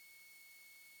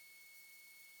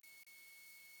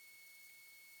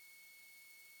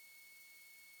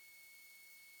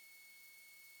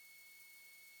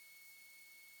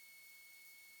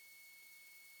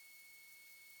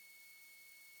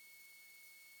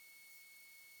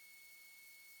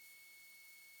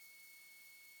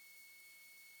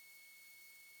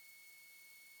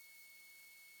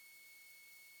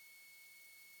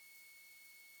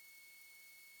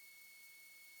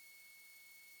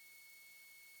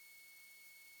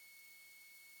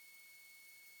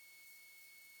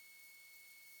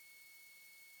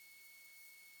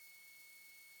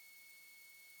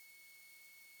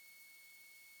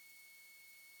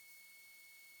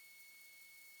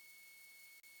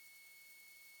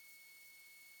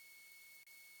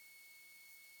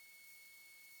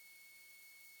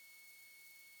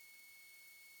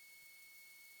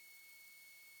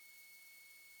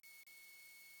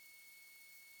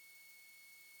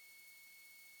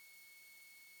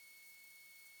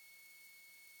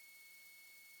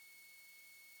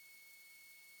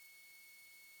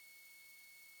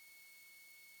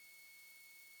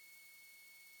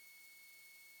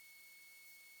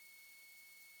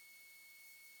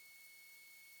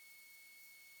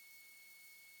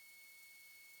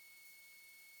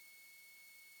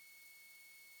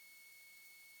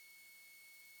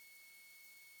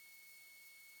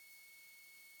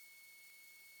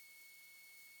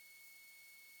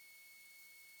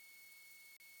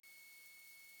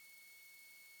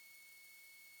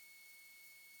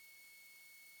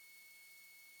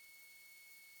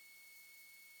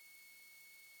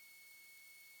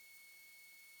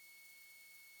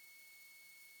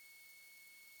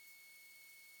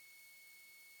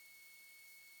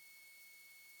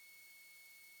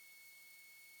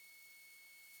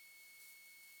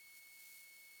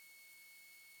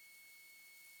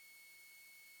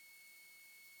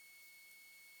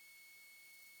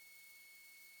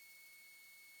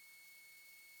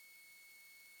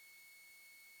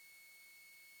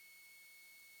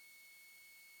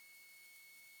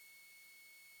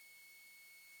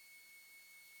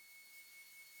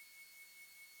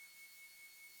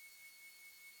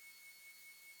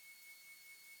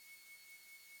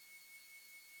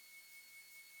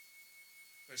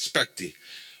perspective,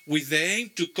 with the aim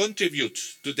to contribute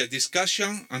to the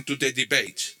discussion and to the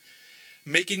debate,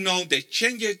 making known the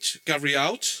changes carried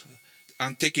out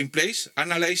and taking place,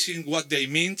 analyzing what they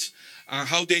mean and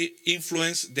how they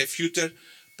influence the future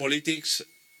politics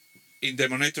in the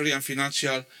monetary and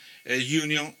financial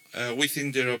union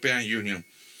within the European Union.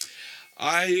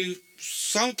 I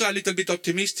sound a little bit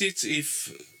optimistic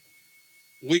if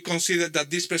we consider that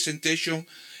this presentation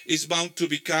is bound to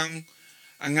become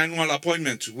an annual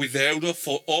appointment with the euro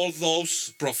for all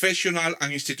those professional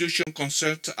and institutions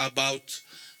concerned about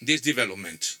this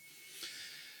development.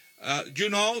 You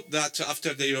know that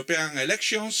after the European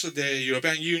elections, the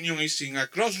European Union is in a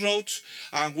crossroads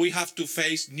and we have to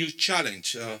face new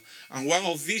challenges. And one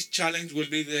of these challenges will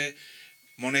be the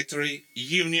monetary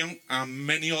union and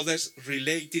many others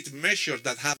related measures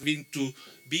that have been to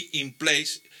be in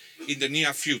place in the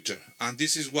near future. And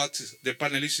this is what the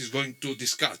panelist is going to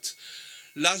discuss.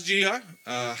 Last year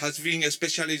has been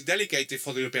especially delicate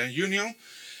for the European Union.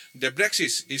 The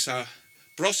Brexit is a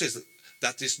process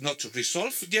that is not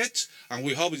resolved yet, and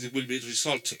we hope it will be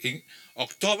resolved in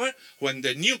October when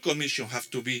the new Commission has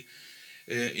to be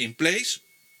in place.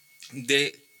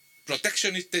 The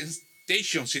protectionist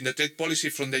tensions in the trade policy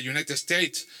from the United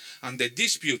States and the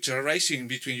disputes arising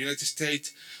between the United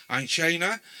States and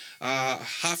China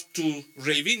have to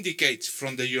reivindicate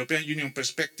from the European Union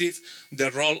perspective the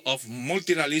role of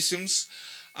multilateralism.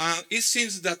 It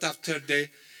seems that after the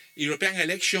European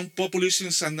election, populism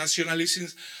and nationalism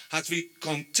has been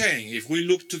contained. If we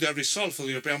look to the result of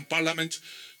the European Parliament,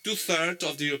 2/3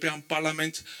 of the European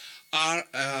Parliament are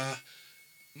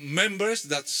members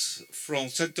that's from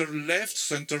center-left,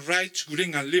 center-right,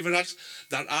 Green and Liberals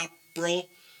that are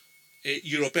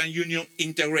pro-European Union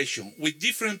integration with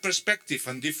different perspectives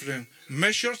and different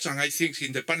measures. And I think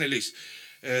in the panelists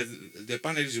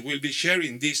will be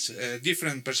sharing this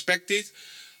different perspectives.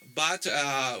 But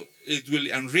it will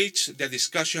enrich the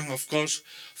discussion, of course,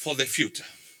 for the future.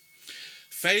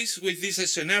 Faced with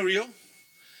this scenario,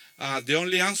 the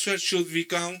only answer should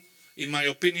become, in my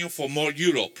opinion, for more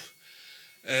Europe,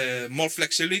 more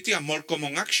flexibility and more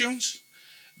common actions,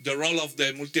 the role of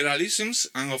the multilateralism,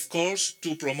 and of course,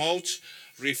 to promote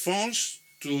reforms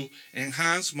to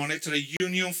enhance monetary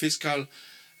union, fiscal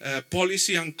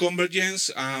policy and convergence,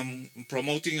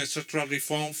 promoting a structural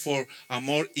reform for a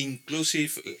more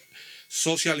inclusive,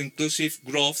 social inclusive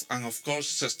growth, and of course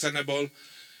sustainable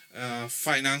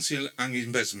financial and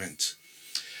investment.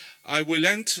 I will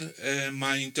end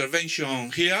my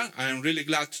intervention here. I am really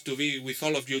glad to be with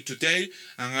all of you today,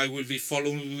 and I will be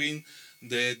following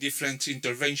the different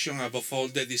interventions, above all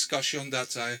the discussion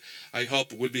that I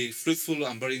hope will be fruitful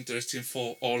and very interesting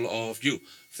for all of you.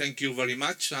 Thank you very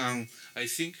much, and I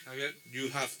think, Javier, you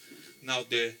have now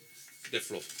the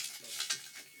floor.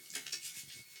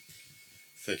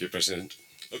 Thank you, President.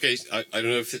 Okay, I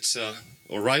don't know if it's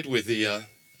all right with the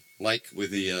mic,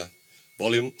 with the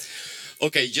volume.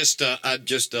 Okay, just add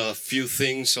just a few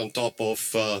things on top of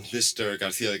Mr.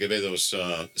 García de Quevedo's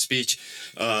speech.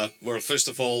 Well, first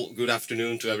of all, good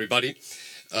afternoon to everybody.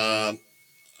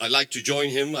 I'd like to join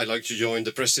him. I'd like to join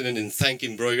the President in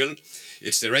thanking Bruegel,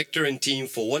 its director and team,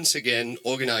 for once again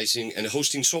organizing and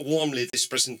hosting so warmly this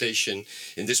presentation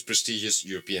in this prestigious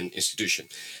European institution.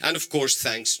 And of course,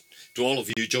 thanks to all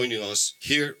of you joining us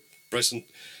here, present,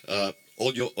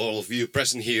 all of you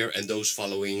present here and those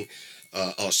following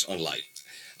us online.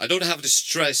 I don't have to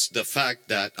stress the fact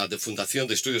that at the Fundación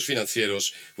de Estudios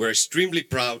Financieros, we're extremely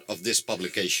proud of this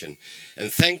publication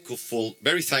and thankful,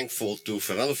 very thankful to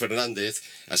Fernando Fernández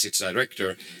as its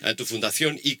director and to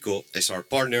Fundación ICO as our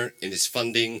partner in its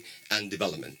funding and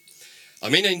development. Our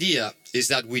main idea is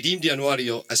that we deem the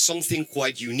Anuario as something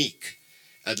quite unique,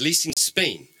 at least in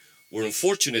Spain, where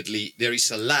unfortunately there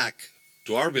is a lack,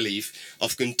 to our belief,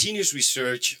 of continuous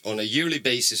research on a yearly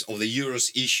basis of the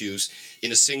Euro's issues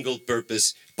in a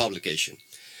single-purpose publication.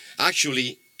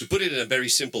 Actually, to put it in a very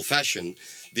simple fashion,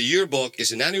 the Yearbook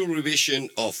is an annual revision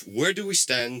of where do we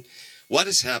stand, what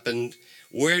has happened,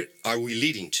 where are we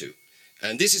leading to.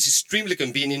 And this is extremely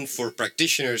convenient for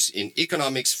practitioners in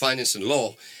economics, finance and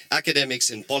law, academics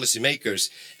and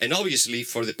policymakers, and obviously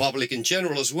for the public in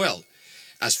general as well,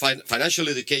 as financial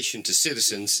education to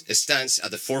citizens stands at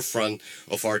the forefront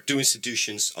of our two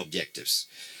institutions' objectives.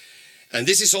 And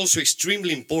this is also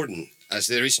extremely important, as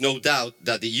there is no doubt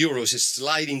that the euro is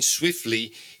sliding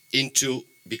swiftly into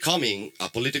becoming a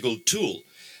political tool,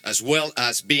 as well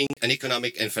as being an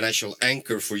economic and financial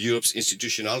anchor for Europe's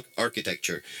institutional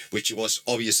architecture, which was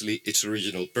obviously its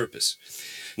original purpose.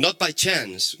 Not by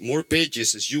chance, more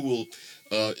pages, as you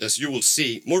will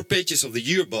see, more pages of the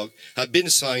Yearbook have been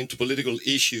assigned to political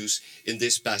issues in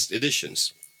these past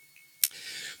editions.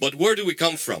 But where do we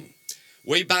come from?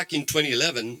 Way back in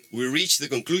 2011, we reached the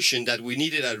conclusion that we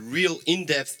needed a real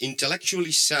in-depth,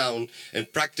 intellectually sound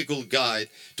and practical guide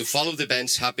to follow the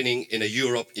events happening in a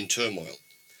Europe in turmoil.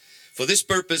 For this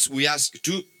purpose, we asked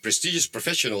two prestigious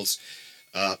professionals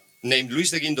named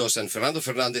Luis de Guindos and Fernando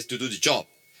Fernández to do the job.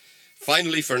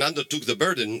 Finally, Fernando took the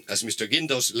burden as Mr.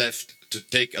 Guindos left to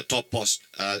take a top post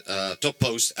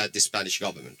at the Spanish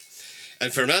government.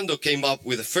 And Fernando came up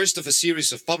with the first of a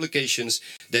series of publications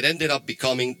that ended up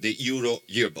becoming the Euro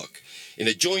Yearbook, in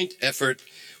a joint effort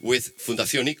with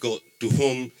Fundación ICO, to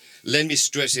whom, let me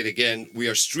stress it again, we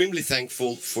are extremely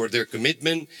thankful for their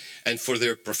commitment and for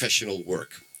their professional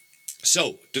work.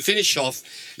 So, to finish off,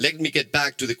 let me get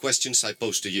back to the questions I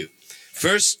posed to you.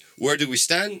 First, where do we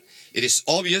stand? It is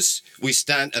obvious we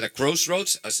stand at a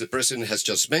crossroads, as the President has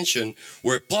just mentioned,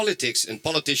 where politics and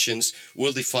politicians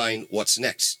will define what's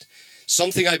next.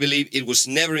 Something I believe it was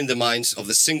never in the minds of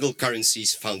the single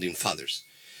currency's founding fathers.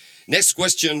 Next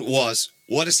question was,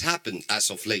 what has happened as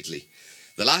of lately?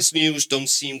 The last news don't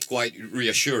seem quite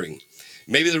reassuring.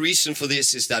 Maybe the reason for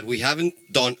this is that we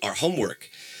haven't done our homework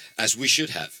as we should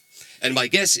have. And my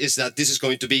guess is that this is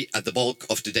going to be at the bulk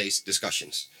of today's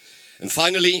discussions. And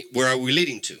finally, where are we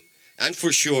leading to? And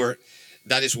for sure,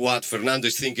 that is what Fernando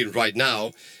is thinking right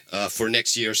now for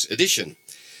next year's edition.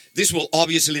 This will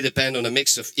obviously depend on a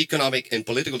mix of economic and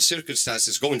political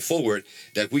circumstances going forward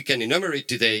that we can enumerate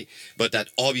today, but that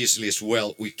obviously as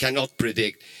well we cannot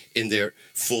predict in their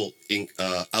full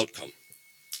outcome.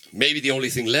 Maybe the only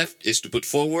thing left is to put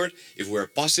forward if we're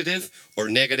positive or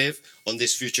negative on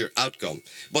this future outcome.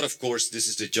 But of course, this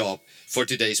is the job for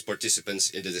today's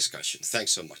participants in the discussion.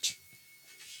 Thanks so much.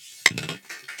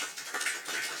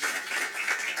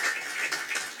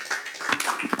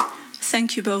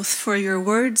 Thank you both for your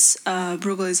words.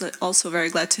 Bruegel is also very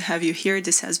glad to have you here.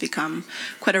 This has become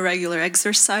quite a regular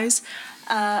exercise.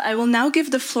 I will now give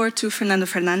the floor to Fernando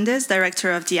Fernández,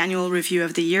 Director of the Annual Review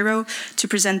of the Euro, to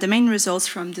present the main results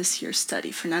from this year's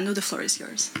study. Fernando, the floor is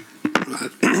yours.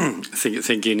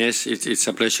 Thank you, Ines. It's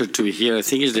a pleasure to be here. I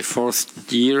think it's the fourth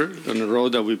year in a row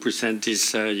that we present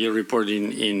this year report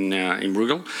in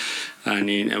Bruegel. And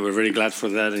we're very glad for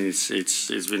that, and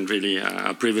it's been really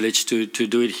a privilege to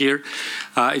do it here.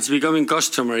 It's becoming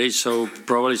customary, so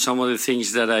probably some of the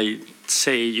things that I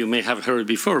say you may have heard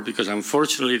before, because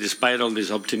unfortunately, despite all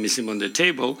this optimism on the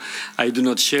table, I do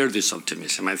not share this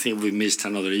optimism. I think we missed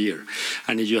another year.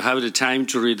 And if you have the time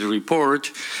to read the report,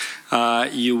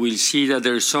 you will see that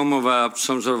there's some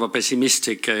sort of a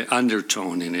pessimistic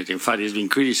undertone in it. In fact, it's been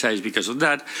criticized because of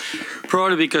that,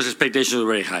 probably because expectations are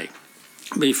very high.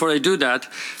 Before I do that,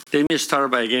 let me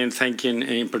start by again thanking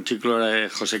in particular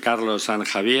José Carlos and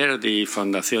Javier, the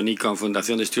Fundación ICO and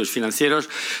Fundación de Estudios Financieros,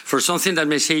 for something that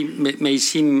may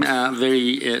seem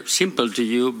very simple to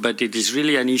you, but it is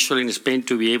really unusual in Spain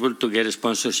to be able to get a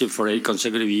sponsorship for 8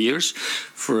 consecutive years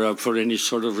for any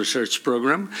sort of research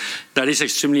program. That is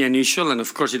extremely unusual, and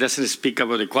of course it doesn't speak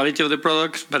about the quality of the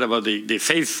products, but about the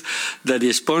faith that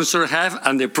the sponsor have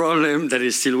and the problem that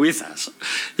is still with us.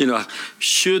 You know,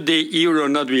 should the euro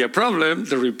not be a problem,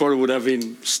 the report would have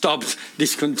been stopped,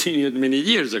 discontinued many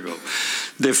years ago.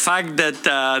 The fact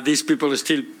that these people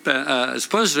still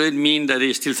sponsor it means that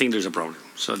they still think there's a problem.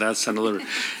 So that's another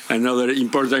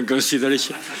important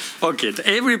consideration. Okay,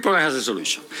 every problem has a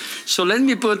solution. So let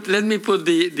me put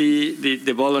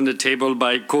the ball on the table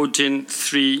by quoting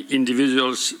 3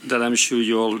 individuals that I'm sure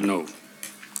you all know.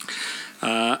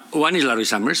 One is Larry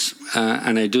Summers,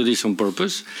 and I do this on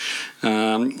purpose.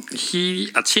 He,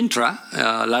 at Sintra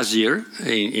last year,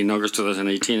 in August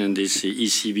 2018, and this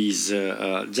ECB's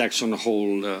Jackson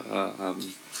Hole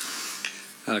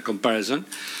comparison,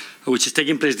 which is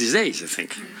taking place these days, I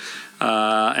think.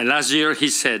 And last year he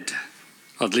said,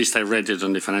 at least I read it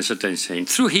on the Financial Times, saying,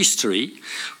 through history,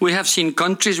 we have seen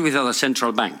countries without a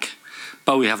central bank,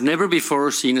 but we have never before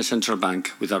seen a central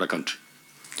bank without a country.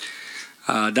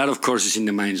 That, of course, is in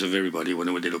the minds of everybody when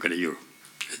they look at the euro.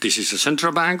 This is a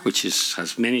central bank which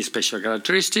has many special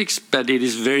characteristics, but it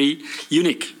is very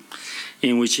unique,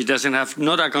 in which it doesn't have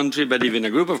not a country, but even a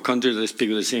group of countries that speak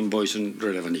with the same voice on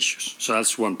relevant issues. So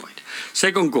that's one point.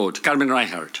 Second quote, Carmen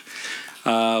Reinhardt,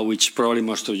 which probably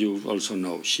most of you also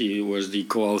know. She was the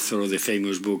co-author of the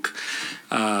famous book,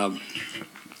 what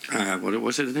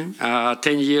was it the name?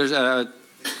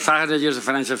 500 Years of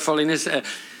Financial Folliness.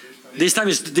 This time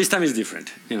is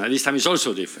different. You know, this time is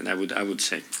also different, I would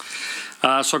say.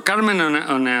 So Carmen,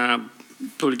 on a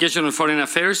publication on Foreign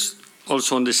Affairs,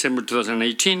 also in December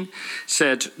 2018,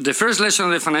 said, the first lesson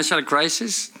of the financial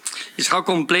crisis is how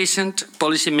complacent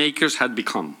policymakers had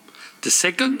become. The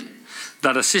second,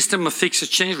 that a system of fixed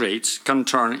exchange rates can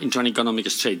turn into an economic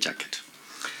straitjacket.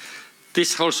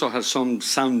 this also has some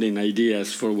sounding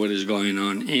ideas for what is going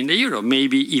on in the euro.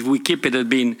 Maybe if we keep it at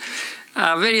being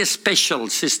a very special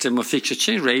system of fixed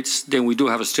exchange rates, then we do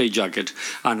have a straitjacket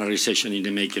and a recession in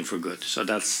the making for good. So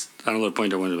that's another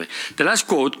point I want to make. The last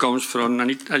quote comes from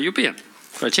a European,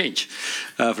 for a change,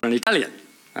 from an Italian,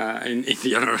 in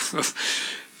the honor of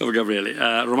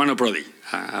Gabriele, Romano Prodi,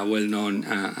 a well-known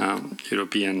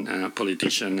European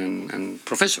politician and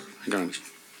professor, economist.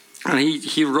 And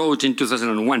he wrote in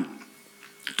 2001,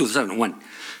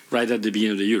 right at the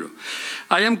beginning of the euro.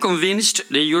 I am convinced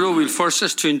the euro will force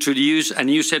us to introduce a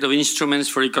new set of instruments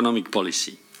for economic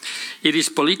policy. It is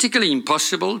politically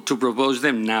impossible to propose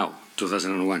them now,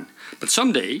 2001. But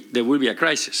someday there will be a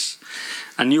crisis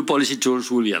and new policy tools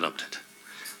will be adopted.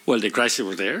 Well, the crisis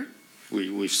was there.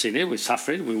 We've seen it, we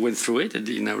suffered, we went through it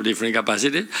in our different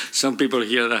capacity. Some people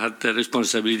here that had the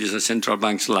responsibilities as central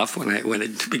banks laugh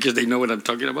because they know what I'm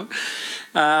talking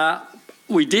about.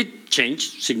 We did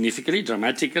change significantly,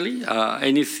 dramatically.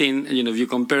 Anything, if you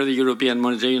compare the European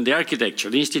monetary union, the architecture,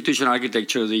 the institutional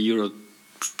architecture of the euro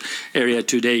area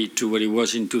today to what it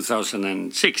was in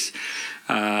 2006,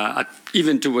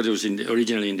 even to what it was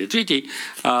originally in the treaty,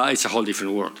 it's a whole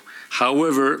different world.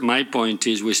 However, my point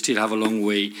is we still have a long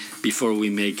way before we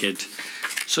make it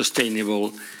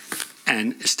sustainable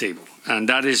and stable. And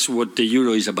that is what the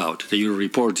euro is about, the euro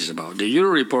report is about. The euro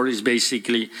report is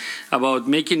basically about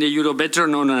making the euro better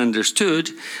known and understood,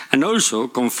 and also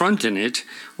confronting it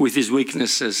with its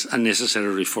weaknesses and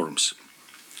necessary reforms.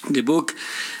 The book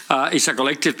is a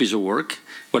collective piece of work.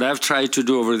 What I've tried to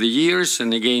do over the years,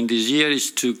 and again this year,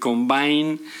 is to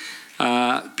combine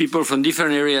people from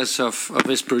different areas of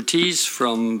expertise,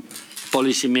 from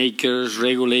policymakers,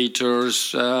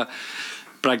 regulators,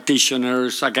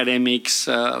 practitioners, academics,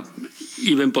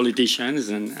 even politicians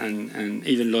and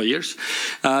even lawyers,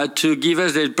 to give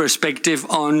us their perspective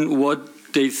on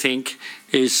what they think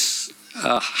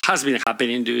has been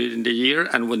happening in the year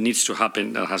and what needs to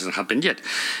happen that hasn't happened yet.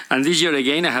 And this year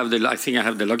again, I think I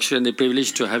have the luxury and the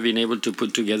privilege to have been able to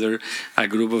put together a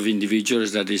group of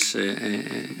individuals that is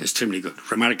extremely good,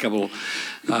 remarkable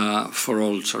for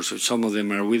all sorts of. Some of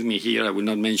them are with me here. I will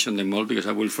not mention them all because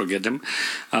I will forget them.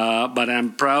 But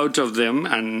I'm proud of them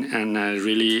and I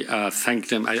really thank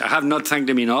them. I have not thanked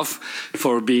them enough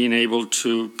for being able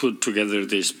to put together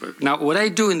this book. Now, what I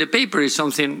do in the paper is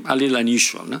something a little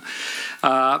unusual. No?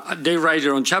 They write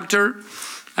their own chapter,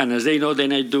 and as they know,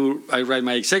 then I write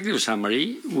my executive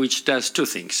summary, which does two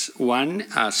things. One,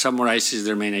 summarizes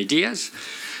their main ideas,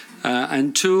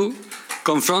 and two,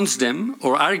 confronts them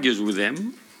or argues with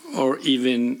them, or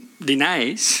even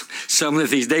denies some of the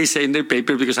things they say in their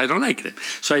paper because I don't like them.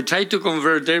 So I try to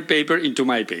convert their paper into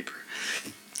my paper.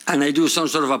 And I do some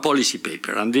sort of a policy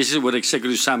paper, and this is what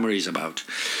executive summary is about.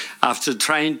 After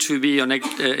trying to be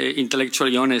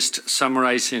intellectually honest,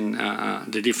 summarizing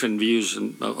the different views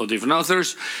of different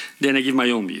authors, then I give my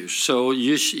own views. So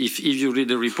if you read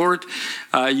the report,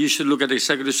 you should look at the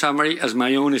executive summary as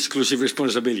my own exclusive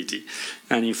responsibility.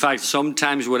 And in fact,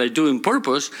 sometimes what I do in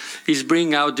purpose is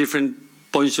bring out different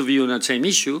points of view on that same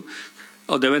issue,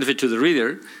 of the benefit to the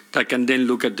reader, that can then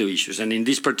look at the issues. And in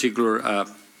this particular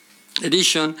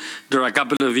edition, there are a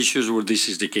couple of issues where this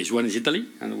is the case. One is Italy,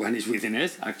 and one is within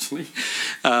it, actually,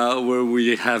 where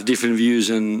we have different views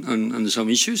on some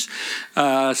issues.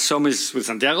 Some is with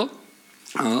Santiago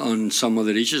on some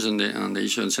other issues, on the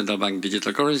issue on central bank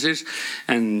digital currencies,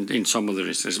 and in some other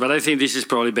instances. But I think this is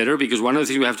probably better because one of the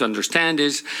things we have to understand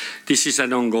is this is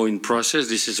an ongoing process,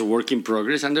 this is a work in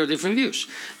progress, and there are different views.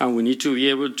 And we need to be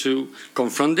able to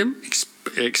confront them,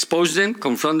 expose them,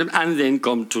 confront them, and then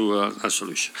come to a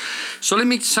solution. So let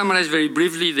me summarize very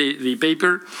briefly the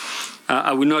paper.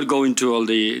 I will not go into all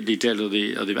the detail of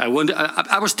the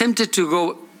I was tempted to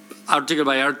go article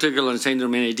by article and saying their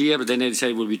main idea, but then I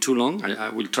decided it will be too long. I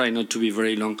will try not to be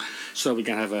very long so we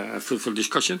can have a fruitful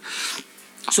discussion.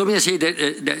 So let me say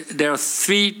that there are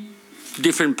three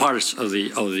different parts of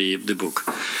the book.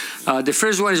 The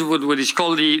first one is what is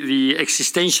called the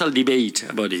existential debate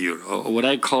about the euro, or what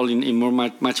I call in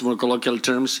much more colloquial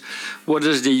terms, what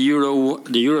does the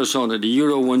eurozone or the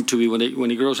euro want to be when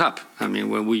it grows up? I mean,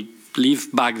 when we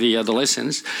leave back the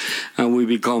adolescence and we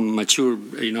become mature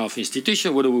enough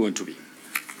institution, what do we want to be?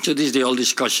 So this is the old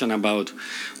discussion about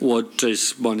what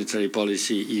is monetary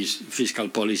policy, is fiscal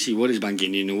policy, what is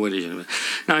banking, what is.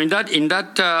 Now in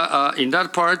that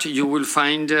part you will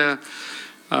find a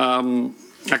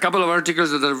couple of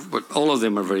articles that are, all of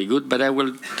them are very good, but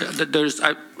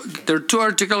there are two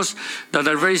articles that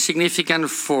are very significant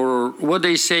for what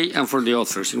they say and for the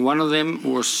authors. And one of them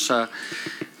was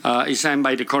is signed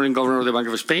by the current governor of the Bank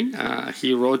of Spain.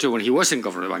 He wrote it when he wasn't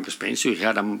governor of the Bank of Spain, so he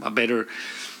had a better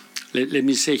let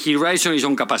me say, he writes on his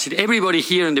own capacity. Everybody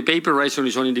here in the paper writes on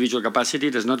his own individual capacity,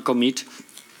 does not commit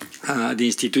the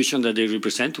institution that they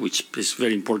represent, which is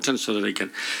very important so that they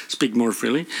can speak more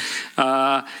freely.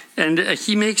 And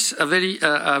he makes a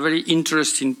very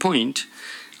interesting point,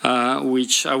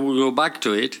 which I will go back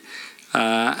to it,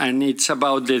 and it's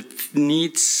about the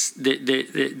needs,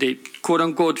 the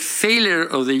quote-unquote failure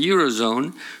of the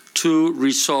Eurozone to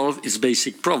resolve its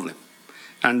basic problem,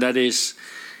 and that is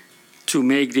to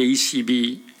make the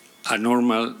ECB a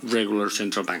normal, regular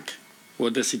central bank.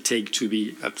 What does it take to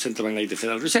be a central bank like the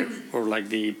Federal Reserve or like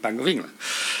the Bank of England?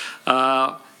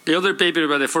 The other paper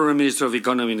by the former Minister of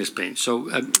Economy in Spain. So,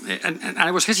 and I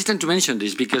was hesitant to mention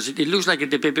this because it looks like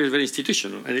the paper is very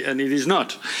institutional, and it is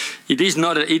not. It is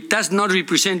not. It does not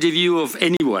represent the view of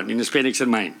anyone in Spain except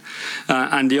mine,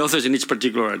 and the authors in each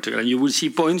particular article. And you will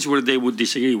see points where they would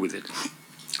disagree with it.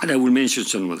 And I will mention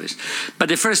some of this. But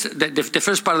the first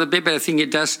part of the paper, I think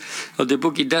it does, of the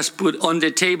book, it does put on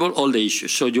the table all the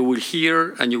issues. So you will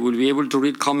hear and you will be able to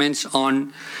read comments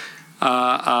on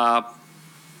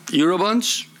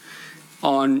Eurobonds,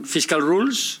 on fiscal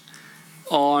rules,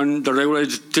 on the regular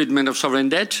treatment of sovereign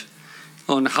debt,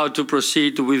 on how to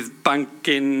proceed with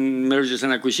banking mergers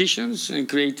and acquisitions and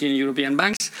creating European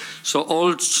banks. So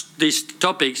all these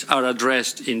topics are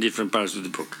addressed in different parts of the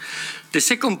book. The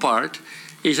second part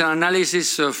is an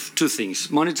analysis of two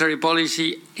things: monetary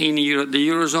policy in the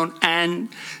Eurozone and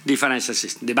the financial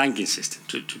system, the banking system,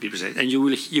 to be precise. And you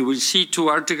will see two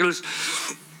articles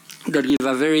that give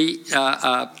a very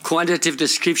quantitative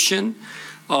description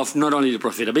of not only the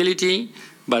profitability,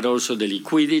 but also the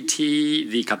liquidity,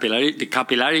 the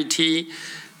capillarity,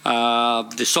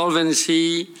 the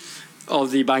solvency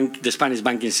of the Spanish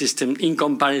banking system in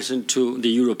comparison to the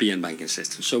European banking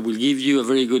system. So we'll give you a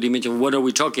very good image of what are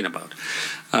we talking about.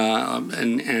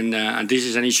 And this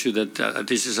is an issue that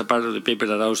this is a part of the paper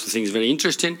that I also think is very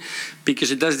interesting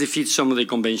because it does defeat some of the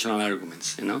conventional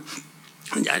arguments. You know,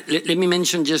 let me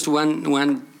mention just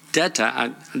one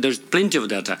data. There's plenty of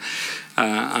data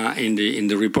in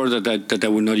the report that I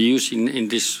will not use in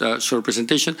this short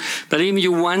presentation. But I'll give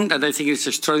you one that I think is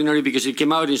extraordinary because it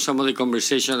came out in some of the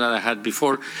conversations that I had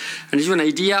before. And it's an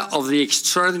idea of the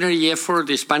extraordinary effort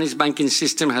the Spanish banking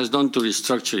system has done to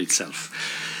restructure itself.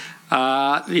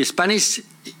 The Spanish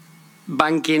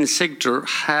banking sector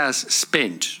has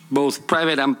spent both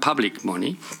private and public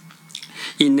money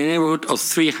in the neighborhood of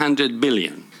 300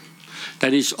 billion.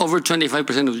 That is over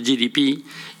 25% of GDP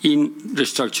in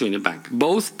restructuring the bank.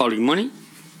 Both public money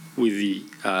with the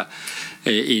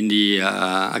in the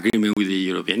agreement with the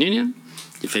European Union,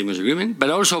 the famous agreement,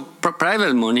 but also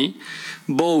private money,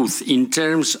 both in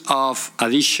terms of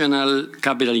additional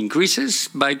capital increases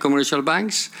by commercial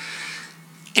banks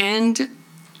and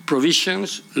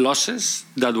provisions, losses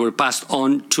that were passed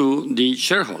on to the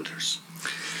shareholders.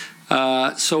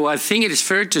 So I think it is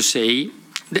fair to say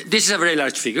this is a very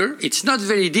large figure. It's not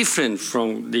very different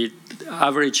from the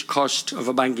average cost of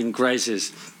a banking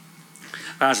crisis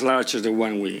as large as the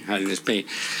one we had in Spain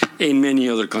in many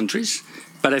other countries.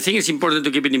 But I think it's important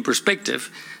to keep it in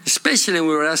perspective, especially when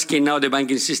we're asking now the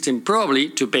banking system probably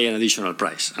to pay an additional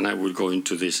price. And I will go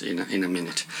into this in a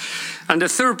minute. And the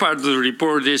third part of the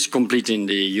report is completing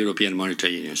the European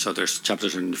Monetary Union. So there's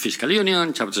chapters on the Fiscal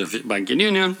Union, chapters on Banking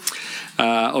Union,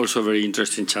 also very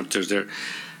interesting chapters there.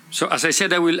 So as I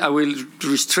said, I will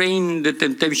restrain the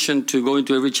temptation to go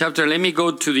into every chapter. Let me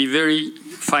go to the very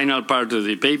final part of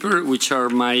the paper, which are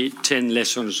my 10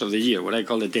 lessons of the year, what I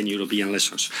call the 10 European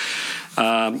lessons,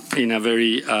 in a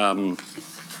very in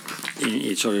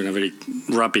a very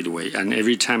rapid way. And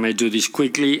every time I do this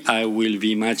quickly, I will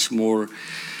be much more,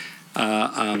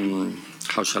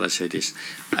 how shall I say this?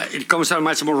 It comes out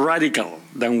much more radical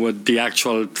than what the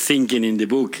actual thinking in the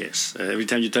book is. Every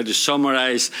time you try to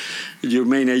summarize your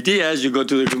main ideas, you go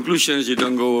to the conclusions, you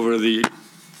don't go over the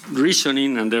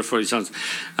reasoning, and therefore it sounds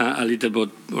a little bit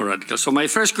more radical. So my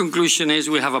first conclusion is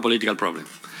we have a political problem.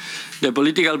 The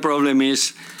political problem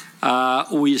is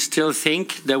we still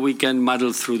think that we can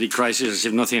muddle through the crisis as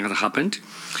if nothing had happened.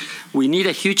 We need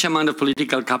a huge amount of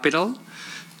political capital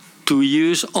to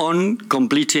use on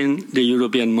completing the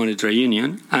European Monetary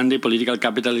Union, and the political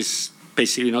capital is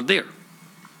basically not there.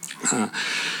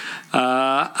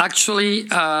 Actually,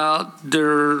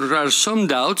 there are some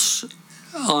doubts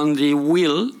on the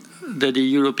will that the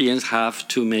Europeans have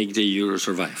to make the euro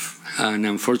survive. And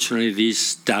unfortunately,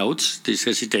 these doubts, these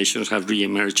hesitations have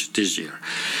re-emerged this year.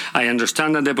 I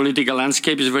understand that the political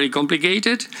landscape is very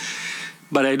complicated,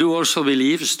 but I do also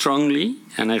believe strongly,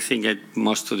 and I think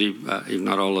most of the, if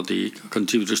not all of the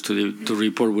contributors to the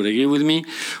report would agree with me,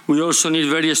 we also need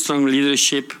very strong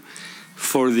leadership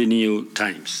for the new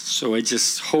times. So I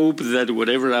just hope that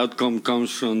whatever outcome comes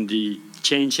from the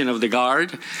changing of the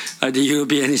guard at the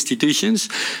European institutions,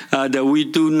 that we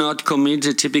do not commit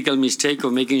the typical mistake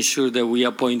of making sure that we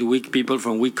appoint weak people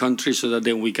from weak countries so that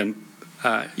then we can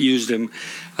use them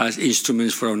as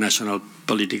instruments for our national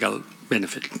political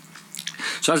benefit.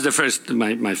 So that's the first,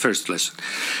 my first lesson.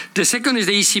 The second is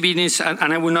the ECB needs,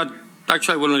 and I will not,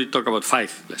 actually I will only talk about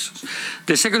 5 lessons.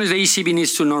 The second is the ECB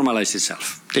needs to normalize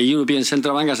itself. The European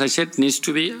Central Bank, as I said, needs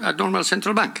to be a normal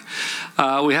central bank.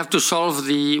 We have to solve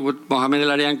what Mohamed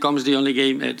El Arian calls the only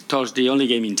game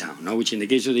in town, no? Which in the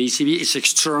case of the ECB is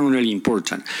extraordinarily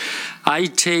important.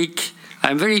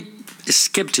 I'm very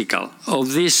skeptical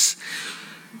of this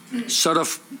sort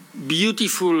of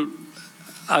beautiful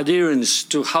adherence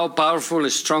to how powerful,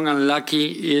 strong and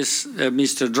lucky is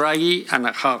Mr. Draghi, and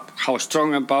how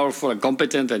strong and powerful and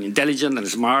competent and intelligent and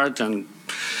smart and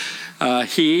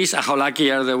he is, and how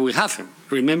lucky are that we have him.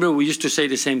 Remember, we used to say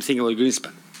the same thing about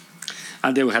Greenspan,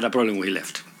 and then we had a problem when he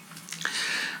left.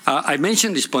 I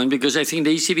mentioned this point because I think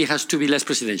the ECB has to be less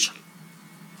presidential.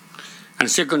 And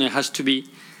second, it has to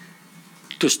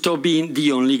stop being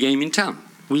the only game in town.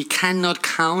 We cannot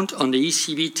count on the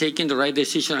ECB taking the right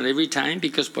decision at every time,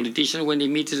 because politicians, when they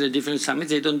meet at the different summits,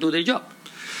 they don't do their job.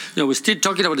 You know, we're still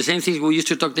talking about the same things we used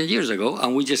to talk 10 years ago,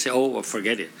 and we just say, oh, well,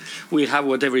 forget it. We have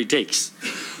whatever it takes.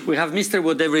 We have Mr.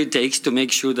 Whatever it takes to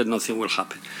make sure that nothing will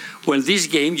happen. Well, this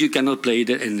game, you cannot play it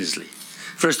endlessly.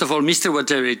 First of all, Mr.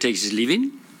 Whatever it takes is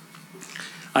leaving.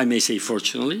 I may say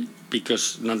fortunately,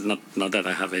 because not that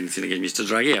I have anything against Mr.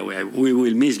 Draghi. We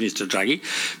will miss Mr. Draghi.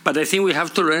 But I think we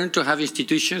have to learn to have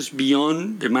institutions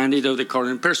beyond the mandate of the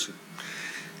current person.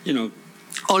 You know,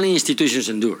 only institutions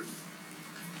endure.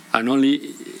 And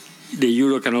only the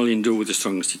euro can only endure with a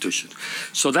strong institution.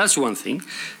 So that's one thing.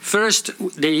 First,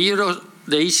 the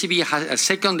ECB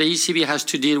has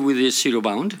to deal with the zero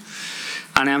bound.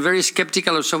 And I'm very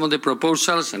skeptical of some of the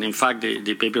proposals, and in fact,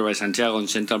 the paper by Santiago on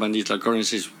central bank digital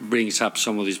currencies brings up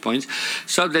some of these points.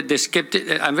 So that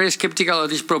I'm very skeptical of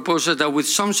these proposals that with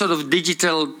some sort of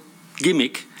digital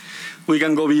gimmick, we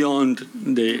can go beyond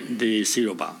the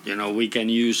zero bound. You know, we can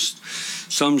use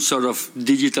some sort of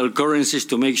digital currencies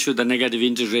to make sure the negative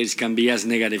interest rates can be as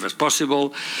negative as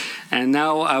possible. And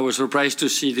now I was surprised to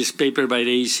see this paper by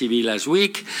the ECB last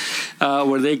week,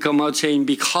 where they come out saying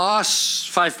because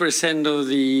 5% of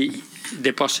the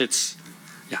deposits,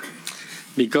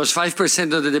 because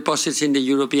 5% of the deposits in the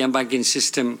European banking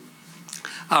system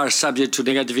are subject to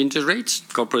negative interest rates,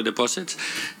 corporate deposits,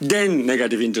 then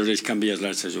negative interest rates can be as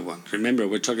large as you want. Remember,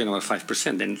 we're talking about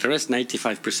 5%. And the rest,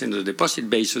 95% of the deposit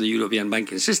base of the European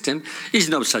banking system is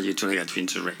not subject to negative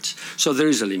interest rates. So there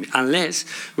is a limit, unless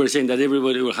we're saying that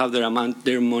everybody will have their amount,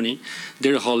 their money,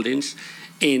 their holdings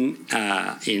in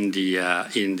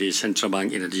the central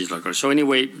bank in a digital currency. So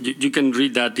anyway, you can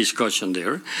read that discussion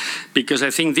there, because I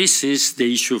think this is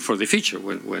the issue for the future.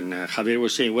 When Javier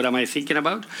was saying, what am I thinking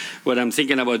about? Well, I'm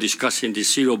thinking about discussing the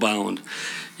zero bound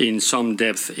in some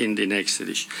depth in the next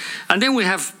edition. And then we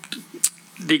have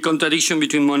the contradiction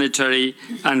between monetary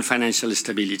and financial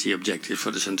stability objectives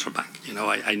for the central bank. You know,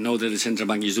 I know that the central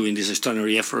bank is doing this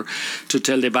extraordinary effort to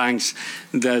tell the banks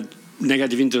that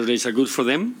negative interest rates are good for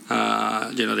them.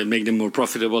 You know, they make them more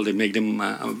profitable. They make them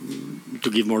to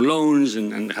give more loans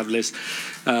and have less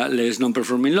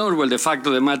non-performing loans. Well, the fact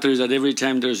of the matter is that every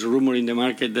time there's a rumor in the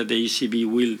market that the ECB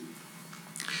will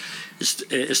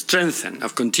strengthen or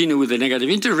continue with the negative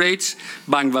interest rates,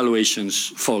 bank valuations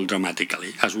fall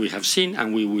dramatically, as we have seen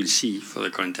and we will see for the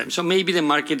current time. So maybe the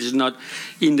market is not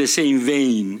in the same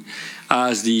vein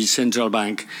as the central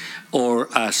bank or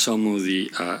as some of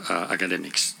the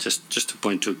academics. Just a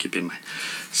point to keep in mind.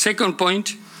 Second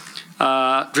point,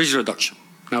 risk reduction.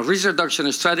 Now, risk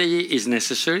reduction strategy is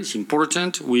necessary. It's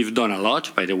important. We've done a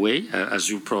lot, by the way, as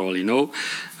you probably know,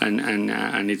 and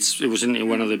it was in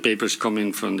one of the papers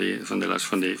coming from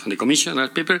the Commission.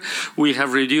 That paper, we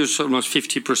have reduced almost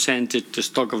 50% the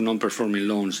stock of non-performing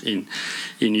loans in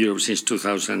Europe since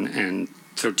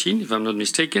 2013, if I'm not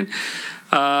mistaken.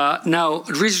 Now,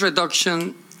 risk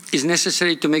reduction is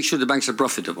necessary to make sure the banks are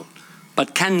profitable,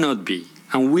 but cannot be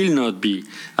and will not be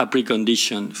a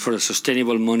precondition for a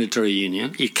sustainable monetary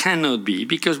union. It cannot be,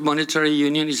 because monetary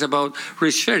union is about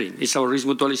risk sharing, it's about risk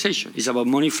mutualization, it's about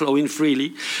money flowing freely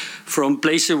from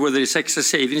places where there is excess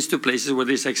savings to places where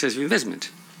there is excess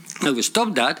investment. If we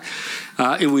stop that,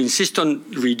 if we insist on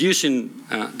reducing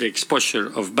the exposure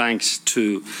of banks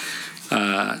to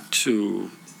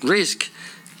risk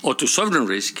or to sovereign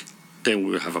risk, then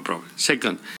we will have a problem.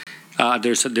 Second,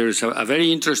 There's a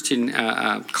very interesting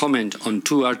comment on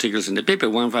 2 articles in the paper,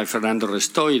 one by Fernando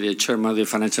Restoy, the chairman of the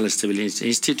Financial Stability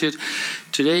Institute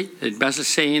today, basically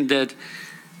saying that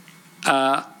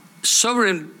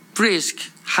sovereign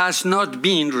risk has not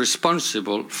been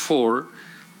responsible for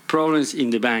problems in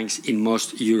the banks in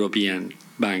most European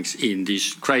banks in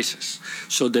this crisis.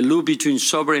 So the loop between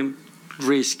sovereign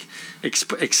risk,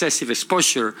 excessive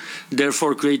exposure,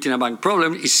 therefore creating a bank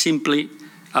problem, is simply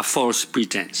a false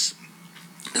pretense.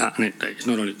 And it's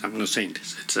not only, I'm not saying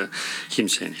this, it's him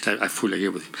saying it. I fully agree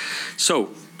with him. So,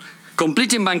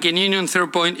 completing banking union,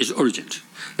 third point, is urgent.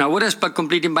 Now, what does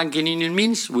completing banking union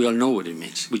means? We all know what it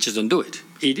means. We just don't do it.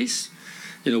 It is.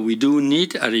 We do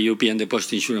need a European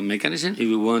deposit insurance mechanism if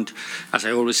we want, as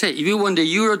I always say, if we want the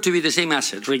euro to be the same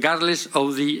asset, regardless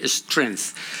of the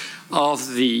strength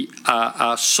of the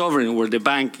sovereign where the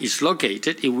bank is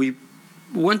located, if we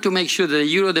want to make sure that the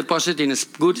euro deposit in a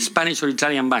good Spanish or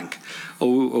Italian bank,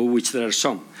 or which there are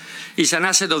some, is an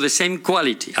asset of the same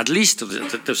quality, at least of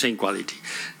the same quality,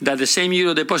 that the same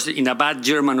euro deposit in a bad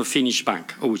German or Finnish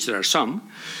bank, of which there are some,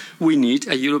 we need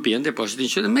a European deposit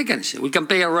insurance mechanism. We can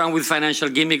play around with financial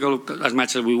gimmick as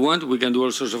much as we want. We can do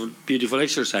all sorts of beautiful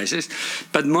exercises.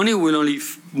 But money will only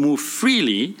move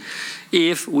freely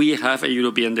if we have a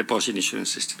European deposit insurance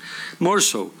system. More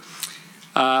so,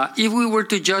 if we were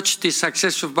to judge the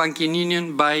success of banking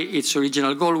union by its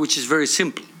original goal, which is very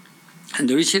simple, and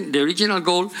the original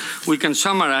goal we can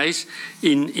summarize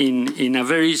in a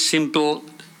very simple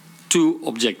two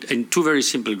very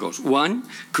simple goals. One,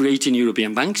 creating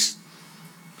European banks.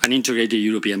 An integrated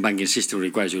European banking system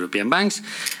requires European banks.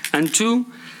 And 2,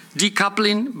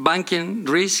 decoupling banking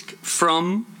risk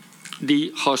from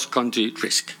the host country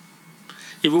risk.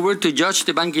 If we were to judge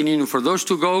the banking union for those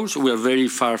 2 goals, we are very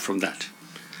far from that.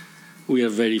 We are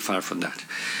very far from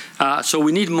that. So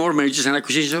we need more mergers and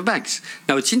acquisitions of banks.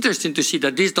 Now, it's interesting to see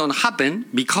that this don't happen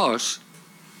because,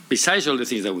 besides all the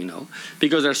things that we know,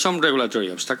 because there are some regulatory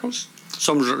obstacles,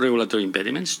 some regulatory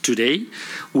impediments. Today,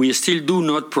 we still do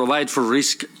not provide for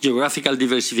risk geographical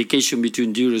diversification between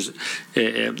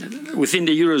within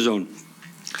the Eurozone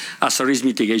as a risk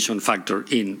mitigation factor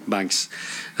in banks'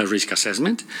 risk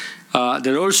assessment.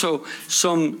 There are also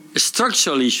some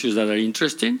structural issues that are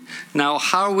interesting. Now,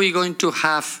 how are we going to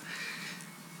have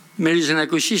mergers and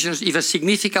acquisitions if a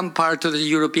significant part of the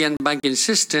European banking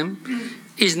system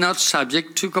is not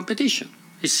subject to competition?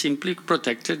 It's simply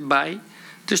protected by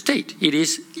the state. It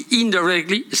is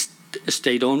indirectly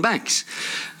state-owned banks.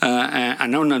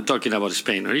 And I'm not talking about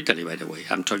Spain or Italy, by the way.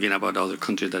 I'm talking about other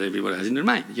countries that everybody has in their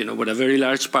mind. Where a very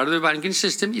large part of the banking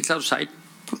system is outside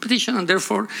competition and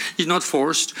therefore is not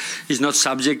forced, is not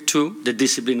subject to the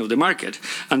discipline of the market.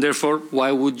 And therefore,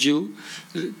 why would you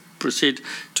proceed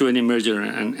to any merger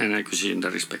and acquisition in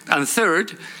that respect? And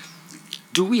third,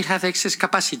 do we have excess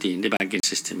capacity in the banking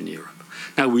system in Europe?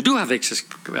 Now, we do have excess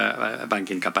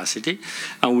banking capacity,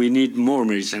 and we need more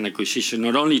mergers and acquisition,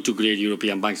 not only to create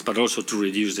European banks, but also to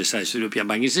reduce the size of the European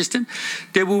banking system.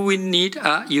 Then we will need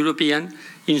a European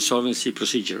insolvency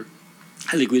procedure,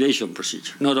 a liquidation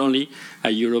procedure, not only a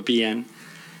European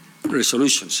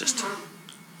resolution system.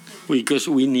 Because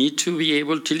we need to be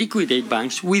able to liquidate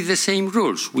banks with the same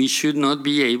rules. We should not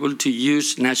be able to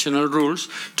use national rules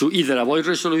to either avoid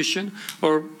resolution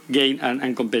or gain an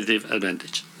uncompetitive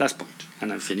advantage. Last point,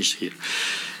 and I'm finished here.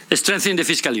 Strengthening the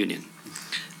fiscal union.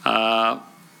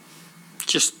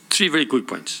 Just 3 very quick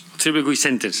points, 3 very quick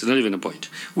sentences, not even a point.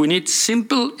 We need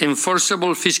simple,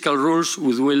 enforceable fiscal rules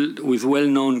with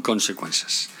well-known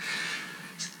consequences.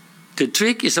 The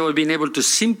trick is about being able to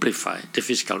simplify the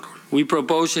fiscal rule. We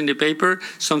propose in the paper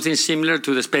something similar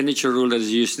to the expenditure rule that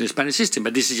is used in the Spanish system,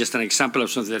 but this is just an example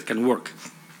of something that can work.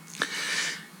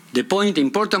 The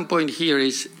important point here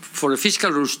is, for the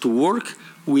fiscal rules to work,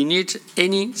 we need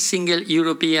any single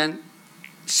European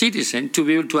citizen to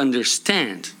be able to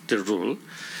understand the rule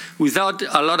without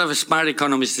a lot of smart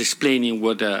economists explaining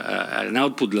what an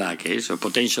output lag is or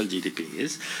potential GDP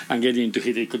is and getting into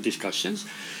heated discussions.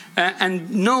 And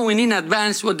knowing in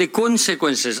advance what the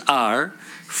consequences are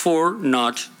for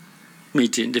not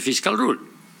meeting the fiscal rule,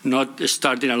 not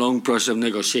starting a long process of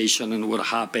negotiation and what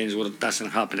happens, what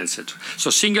doesn't happen, etc. So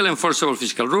single enforceable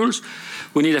fiscal rules.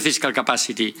 We need a fiscal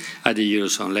capacity at the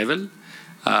Eurozone level,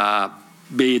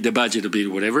 be it the budget or be it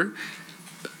whatever.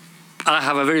 I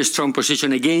have a very strong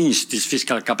position against this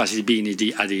fiscal capacity being at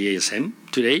the ESM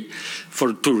today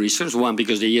for 2 reasons. One,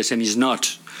 because the ESM is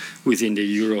not within the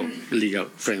Euro legal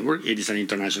framework. It is an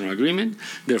international agreement.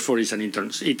 Therefore, it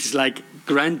is like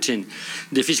granting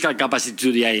the fiscal capacity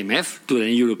to the IMF, to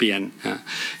the European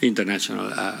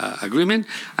international agreement.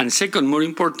 And second, more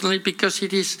importantly, because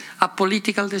it is a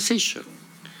political decision.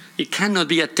 It cannot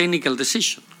be a technical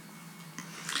decision.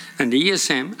 And the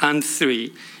ESM, and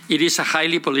 3, it is a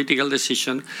highly political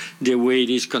decision the way it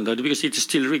is conducted, because it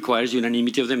still requires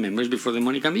unanimity of the members before the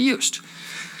money can be used.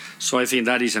 So I think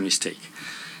that is a mistake.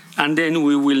 And then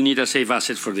we will need a safe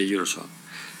asset for the Eurozone.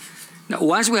 Now,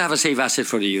 once we have a safe asset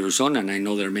for the Eurozone, and I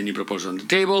know there are many proposals on the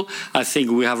table, I think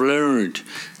we have learned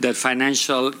that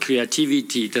financial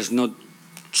creativity does not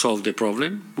solve the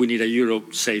problem. We need a Euro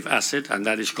safe asset, and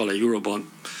that is called a Eurobond,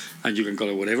 and you can call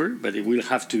it whatever, but it will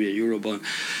have to be a Eurobond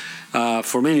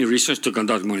for many reasons: to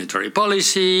conduct monetary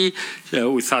policy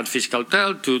without fiscal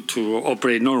debt, to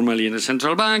operate normally in the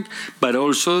central bank, but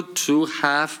also to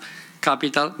have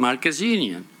capital markets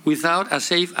union. Without a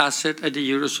safe asset at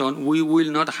the Eurozone, we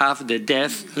will not have the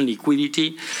depth and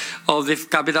liquidity of the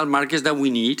capital markets that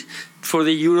we need for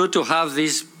the euro to have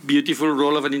this beautiful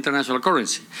role of an international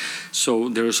currency. So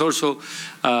there is also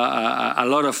a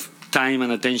lot of time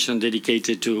and attention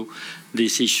dedicated to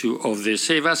this issue of the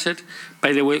safe asset.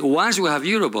 By the way, once we have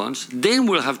Eurobonds, then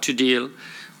we'll have to deal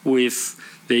with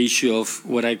the issue of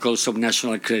what I call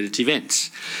subnational credit events,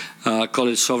 call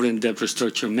it sovereign debt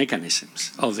restructuring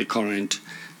mechanisms of the current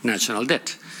national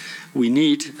debt. We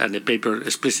need, and the paper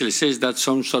explicitly says that,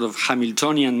 some sort of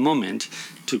Hamiltonian moment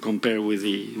to compare with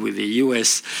the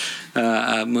US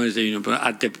monetary union.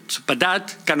 But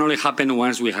that can only happen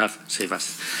once we have safe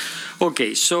assets.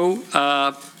 Okay, so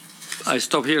I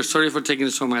stop here. Sorry for taking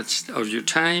so much of your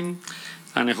time,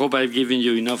 and I hope I've given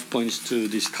you enough points to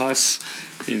discuss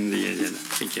in the agenda.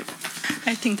 Thank you.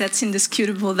 I think that's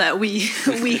indisputable that we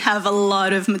have a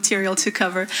lot of material to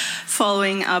cover,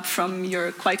 following up from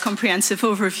your quite comprehensive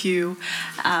overview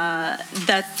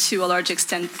that to a large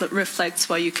extent reflects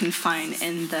what you can find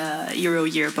in the Euro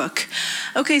Yearbook.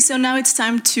 Okay, so now it's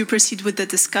time to proceed with the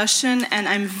discussion, and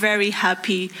I'm very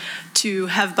happy to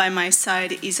have by my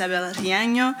side Isabel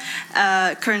Riaño,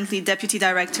 currently Deputy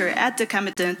Director at the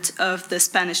Cabinet of the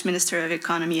Spanish Minister of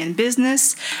Economy and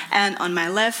Business, and on my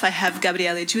left I have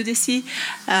Gabriele Giudici.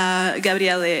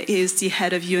 Gabriele is the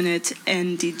head of unit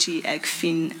in DG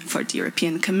ECFIN for the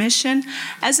European Commission.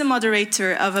 As a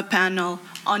moderator of a panel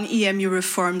on EMU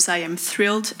reforms, I am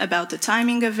thrilled about the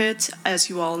timing of it. As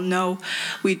you all know,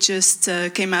 we just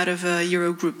came out of a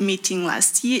Eurogroup meeting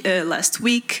last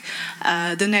week.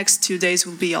 The next 2 days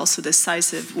will be also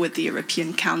decisive with the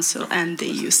European Council and the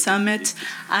EU Summit.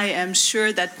 I am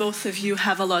sure that both of you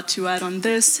have a lot to add on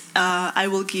this. I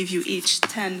will give you each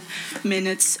 10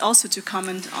 minutes also to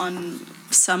comment on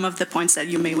some of the points that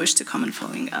you may wish to comment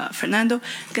following Fernando.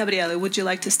 Gabriele, would you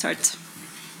like to start?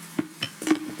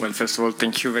 Well, first of all,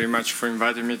 thank you very much for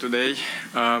inviting me today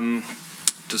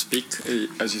to speak.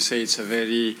 As you say, it's a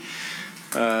very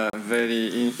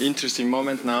interesting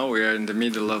moment now. We are in the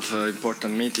middle of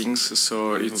important meetings,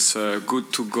 so it's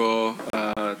good to go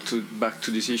back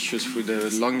to these issues with a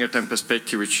longer-term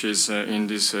perspective, which is in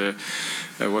this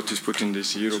what is put in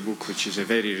this Yearbook, which is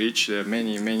very rich. There are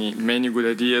many good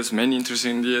ideas, many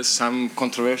interesting ideas, some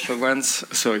controversial ones.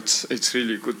 So it's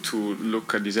really good to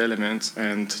look at these elements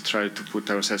and try to put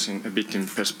ourselves a bit in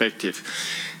perspective.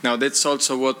 Now, that's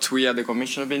also what we at the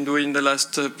Commission have been doing in the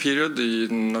last period.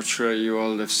 I'm not sure you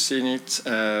all have seen it.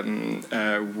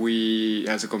 We,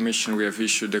 as a Commission, we have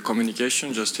issued a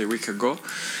communication just a week ago,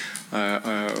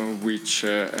 which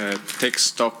takes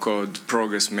stock of the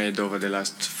progress made over the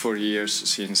last 4 years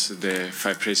since the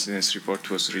 5 Presidents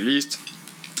report was released,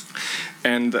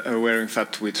 and where in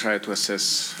fact we try to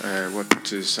assess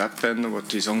what is happened,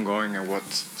 what is ongoing, and what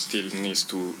still needs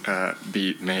to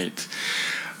be made.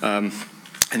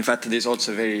 In fact, there's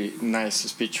also a very nice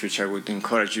speech which I would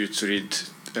encourage you to read,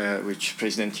 which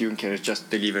President Juncker has just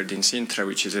delivered in Sintra,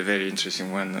 which is a very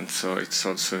interesting one, and so it's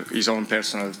also his own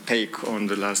personal take on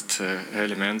the last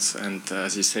elements. And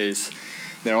as he says,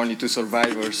 there are only 2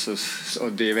 survivors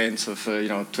of the events of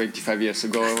 25 years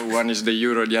ago. One is the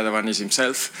euro, the other one is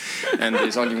himself, and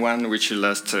there's only one which will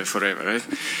last forever. Right?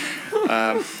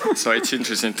 So it's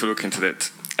interesting to look into that.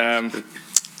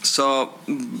 So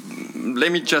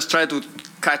let me just try to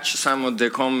catch some of the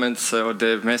comments or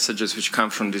the messages which come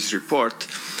from this report,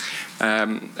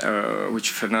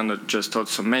 which Fernando just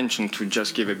also mentioned, to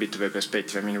just give a bit of a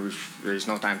perspective. I mean, there is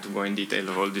no time to go in detail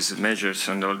of all these measures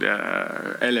and all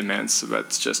the elements,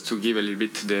 but just to give a little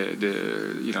bit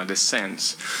the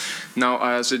sense. Now,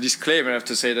 as a disclaimer, I have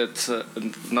to say that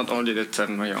not only that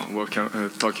I'm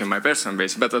talking on my personal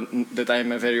basis, but that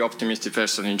I'm a very optimistic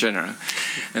person in general.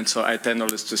 And so I tend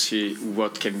always to see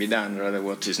what can be done rather than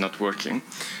what is not working.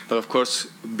 But of course,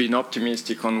 being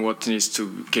optimistic on what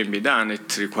can be done,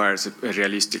 it requires a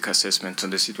realistic assessment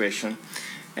of the situation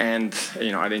and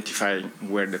identifying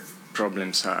where the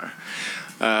problems are.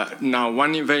 Now,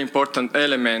 one very important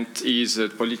element is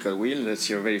political will. That's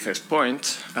your very first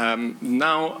point.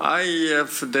 Now, I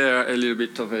have there a little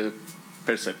bit of a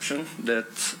perception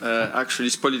that actually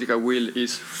this political will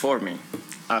is forming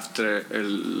after a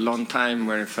long time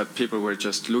where, in fact, people were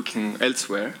just looking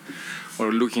elsewhere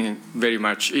or looking very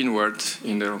much inward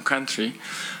in their own country.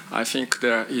 I think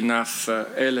there are enough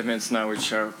elements now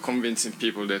which are convincing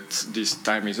people that this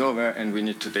time is over and we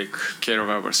need to take care of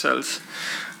ourselves.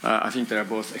 I think there are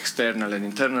both external and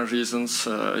internal reasons.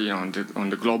 On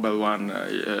the global one,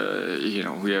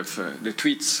 we have the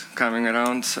tweets coming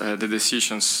around, the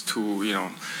decisions to,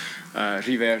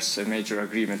 reverse a major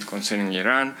agreement concerning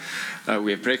Iran.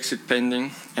 We have Brexit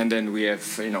pending, and then we have,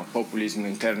 populism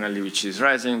internally, which is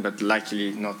rising, but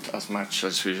likely not as much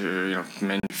as we,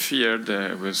 many feared.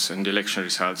 And the election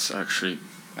results actually,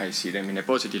 I see them in a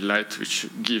positive light, which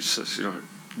gives us,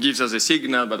 gives us a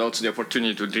signal, but also the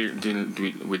opportunity to deal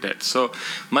with that. So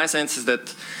my sense is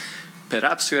that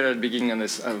perhaps we're at the beginning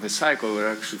of a cycle where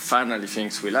actually finally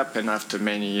things will happen after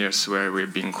many years where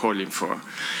we've been calling for.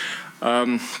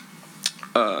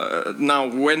 Now,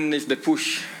 when is the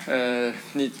push when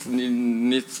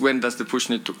does the push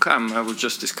need to come? I was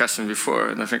just discussing before,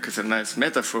 and I think it's a nice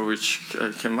metaphor which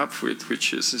I came up with,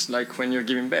 which is it's like when you're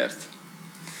giving birth.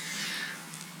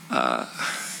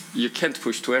 You can't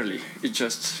push too early. It's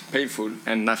just painful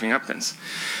and nothing happens.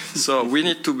 So we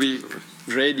need to be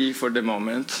ready for the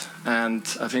moment, and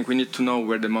I think we need to know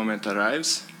where the moment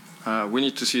arrives. We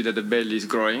need to see that the belly is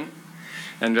growing,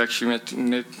 and we actually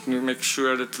make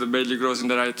sure that the belly grows in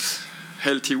the right,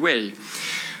 healthy way.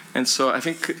 And so I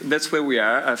think that's where we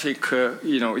are. I think,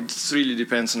 it really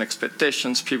depends on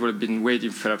expectations. People have been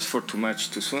waiting perhaps for too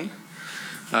much too soon.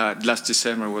 Last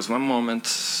December was one moment.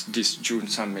 This June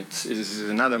summit is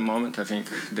another moment. I think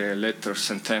the letter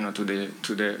Centeno to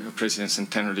the President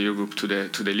Centeno of the Eurogroup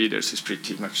to the leaders is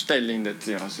pretty much telling that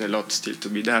there's a lot still to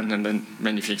be done, and then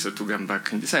many things are to come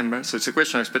back in December. So it's a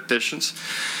question of expectations.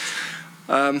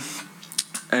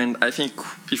 And I think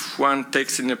if one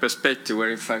takes in a perspective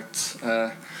where, in fact,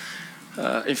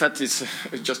 it's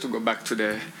just to go back to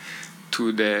the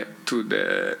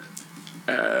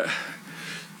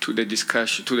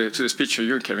discussion, to the speech of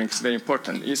Juncker, I think it's very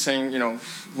important. He's saying,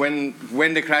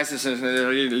 when the crisis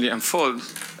really unfolded,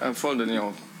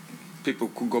 people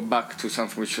could go back to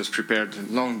something which was prepared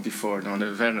long before,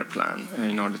 the Werner plan,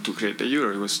 in order to create the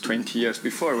euro. It was 20 years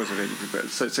before it was already prepared.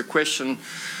 So it's a question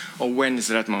of when is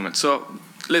the right moment. So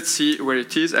let's see where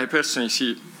it is. I personally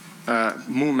see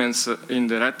movements in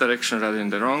the right direction rather than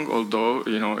the wrong, although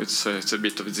it's a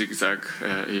bit of a zigzag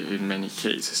in many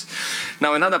cases.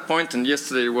 Now another point, and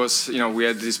yesterday was we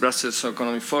had this Brussels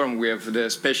Economic Forum. We have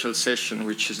the special session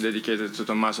which is dedicated to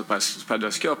Tommaso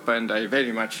Padoa-Schioppa, and I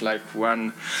very much like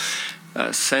one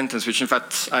sentence, which in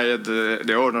fact I had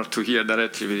the honor to hear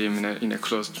directly with him in a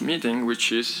closed meeting,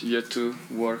 which is you have to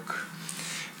work.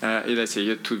 You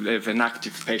have to have an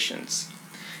active patience.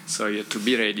 So you have to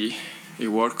be ready.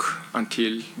 You work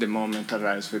until the moment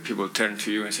arrives where people turn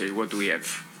to you and say, what do we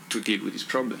have to deal with this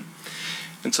problem?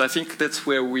 And so I think that's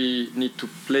where we need to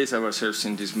place ourselves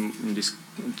in this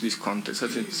context. I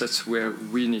think that's where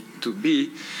we need to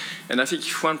be. And I think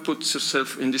if one puts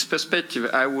yourself in this perspective,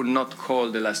 I would not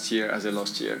call the last year as a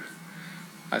lost year.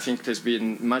 I think there's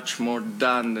been much more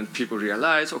done than people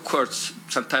realize. Of course,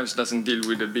 sometimes it doesn't deal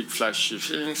with the big flashy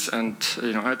things, and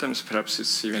items perhaps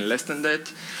it's even less than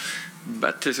that.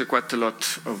 But there's quite a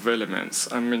lot of elements.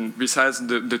 I mean, besides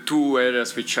the two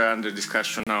areas which are under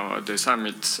discussion now at the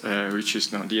summit, which is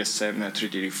the ESM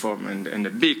treaty reform and the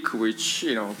BIC, which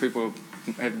people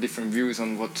have different views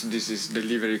on what this is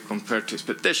delivery compared to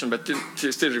expectation, but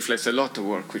it still reflects a lot of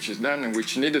work which is done and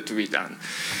which needed to be done.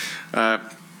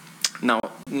 Now,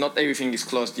 not everything is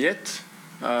closed yet,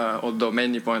 although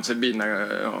many points have been,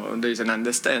 there is an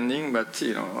understanding, but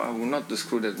I will not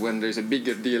exclude that when there is a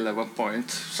bigger deal at one point,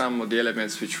 some of the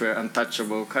elements which were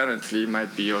untouchable currently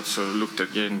might be also looked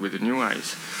again with new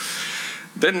eyes.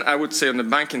 Then I would say on the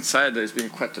banking side, there's been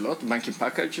quite a lot. The banking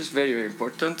package is very, very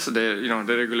important. The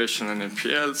regulation on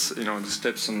NPLs, the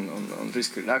steps on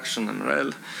risk reduction,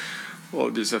 MREL, all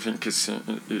this I think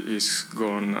is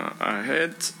gone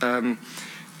ahead.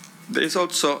 There is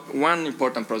also one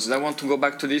important process. I want to go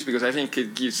back to this because I think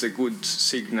it gives a good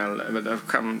signal, but I'll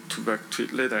come back to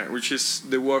it later, which is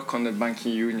the work on the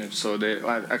banking union. So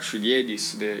actually the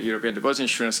EDIS, the European Deposit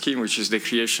Insurance Scheme, which is the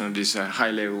creation of this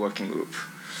high-level working group,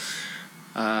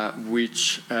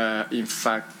 which in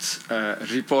fact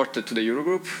reported to the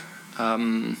Eurogroup.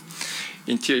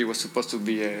 in theory, was supposed to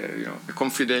be a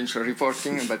confidential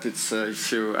reporting, but it's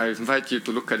I invite you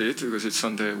to look at it because it's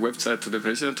on the website of the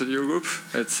president of the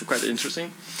Eurogroup. It's quite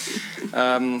interesting.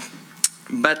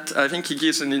 But I think it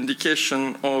gives an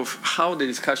indication of how the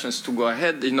discussions to go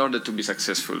ahead in order to be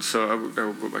successful. So I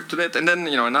will go back to that. And then,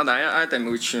 another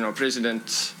item which,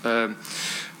 President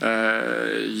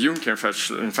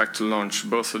Juncker, in fact, launched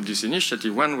both of these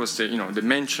initiatives. One was the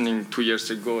mentioning 2 years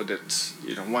ago that,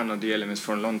 one of the elements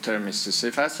for long term is the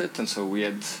safe asset. And so we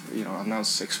had,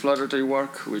 announced exploratory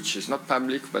work, which is not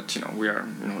public, but, we are,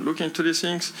 looking into these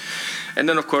things. And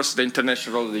then, of course, the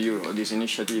international role of the euro. This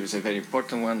initiative is a very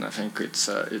important one. I think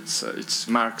it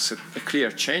marks a clear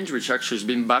change, which actually has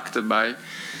been backed by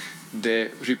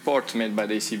the report made by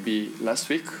the ECB last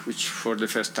week, which for the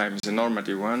first time is a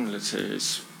normative one. Let's say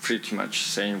it's pretty much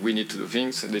saying we need to do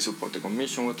things, and they support the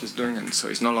Commission, what it's doing, and so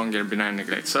it's no longer benign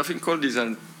neglect. So I think all these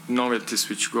are novelties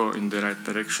which go in the right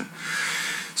direction.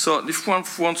 So if one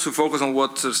wants to focus on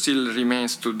what still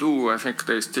remains to do, I think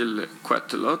there is still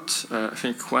quite a lot. I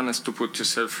think one has to put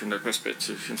yourself in the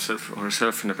perspective, himself or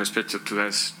herself in the perspective to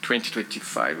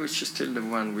 2025, which is still the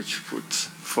one which put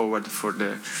forward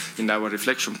in our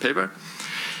reflection paper,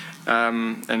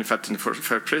 and in fact in the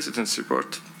Fair President's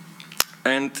report.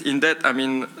 And in that,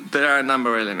 there are a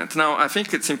number of elements. Now, I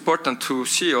think it's important to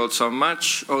see also how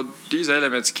much of these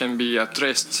elements can be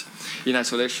addressed in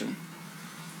isolation,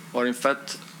 or in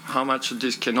fact, how much of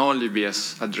this can only be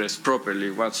addressed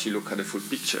properly once you look at the full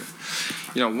picture.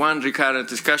 One recurrent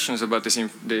discussion is about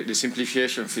the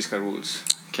simplification of fiscal rules,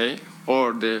 okay,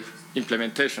 or the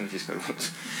implementation of fiscal rules,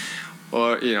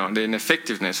 or the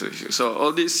ineffectiveness of it. So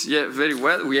all this, very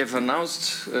well. We have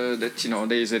announced that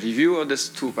there is a review of this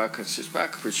 2-pack and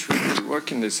 6-pack, which we're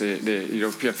working. There's the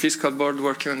European Fiscal Board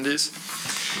working on this.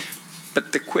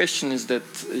 But the question is that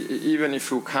even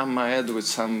if you come ahead with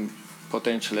some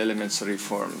potential elements of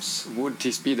reforms, would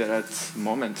this be the right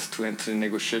moment to enter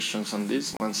negotiations on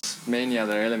this once many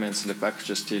other elements of the package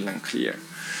are still unclear?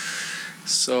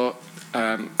 So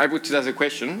I put it as a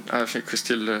question. I think it's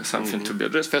still something to be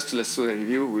addressed. First, let's do a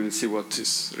review. We'll see what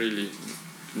is really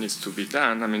needs to be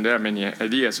done. There are many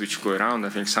ideas which go around. I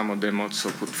think some of them also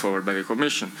put forward by the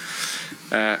Commission.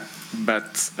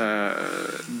 But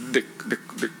the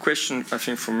question, I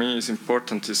think, for me is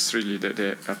important is really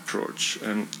the approach.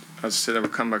 As I said, I will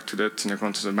come back to that in the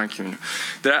context of banking union.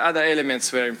 There are other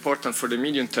elements very important for the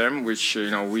medium term, which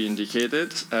we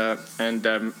indicated, and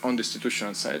on the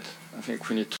institutional side, I think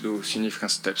we need to do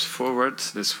significant steps forward.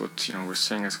 That's what we're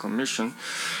saying as Commission.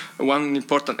 One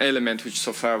important element, which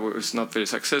so far is not very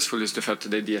successful, is the fact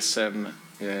that the DSM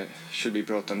should be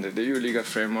brought under the EU legal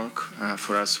framework.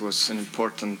 For us, was an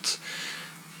important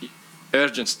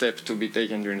urgent step to be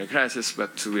taken during the crisis,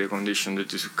 but to be a condition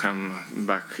that it will come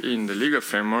back in the legal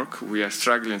framework. We are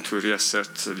struggling to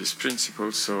reassert this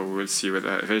principle, so we'll see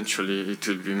whether eventually it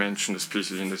will be mentioned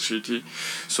explicitly in the treaty.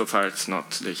 So far, it's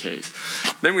not the case.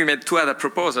 Then we made 2 other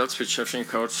proposals, which I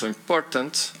think are also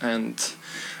important, and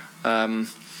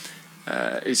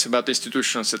it's about the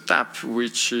institutional setup,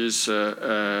 which is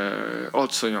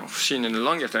also seen in a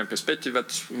longer-term perspective,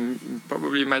 but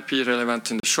probably might be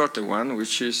relevant in the shorter one,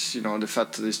 which is the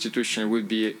fact that the institution would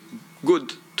be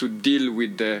good to deal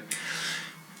with the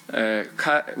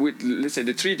let's say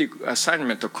the treaty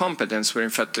assignment of competence, where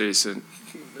in fact there is a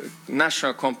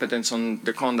national competence on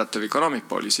the conduct of economic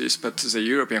policies, but the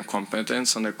European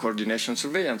competence on the coordination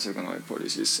surveillance of economic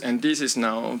policies. And this is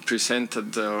now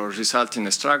presented or resulting in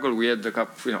a struggle. We had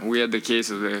the case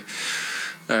of the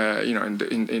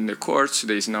in the courts.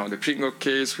 There is now the Pringle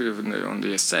case. We have on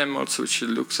the SM also, which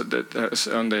looks at that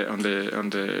on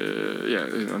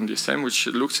the SM, which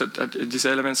looks at these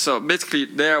elements. So basically,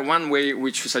 there one way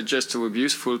which we suggest would be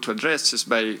useful to address is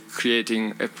by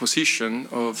creating a position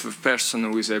of a person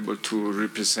who is able to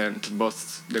represent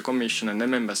both the Commission and the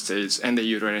Member States and the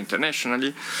Euro area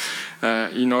internationally,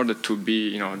 in order to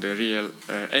be the real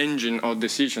engine of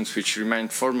decisions which remain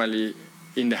formally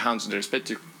in the hands of the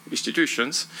respective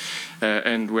institutions,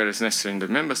 and where it's necessary in the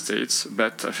member states,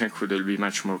 but I think there will be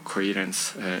much more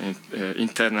coherence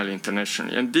internally,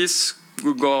 internationally. And this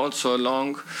will go also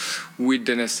along with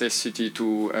the necessity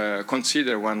to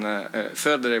consider one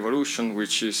further evolution,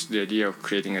 which is the idea of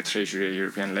creating a treasury at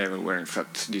European level, where in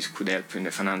fact this could help in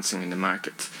the financing in the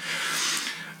market.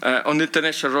 On the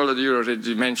international role of the euro,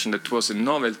 already mentioned that was a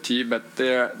novelty, but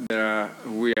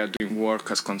we are doing work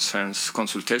as concerns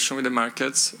consultation with the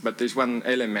markets. But there's one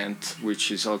element which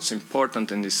is also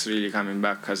important, and is really coming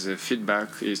back as a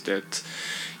feedback, is that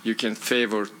you can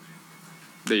favor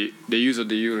the use of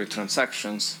the euro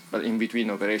transactions, but in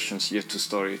between operations you have to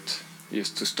store it. You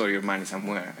have to store your money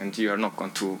somewhere, and you are not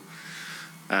going to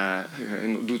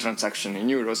do transaction in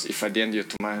euros if at the end you have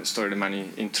to store the money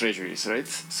in treasuries, right?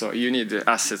 So you need the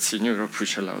assets in Europe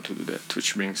which allow to do that,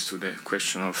 which brings to the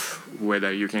question of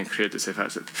whether you can create a safe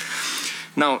asset.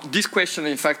 Now, this question,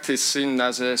 in fact, is seen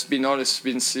as has been always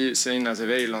been seen as a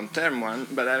very long-term one,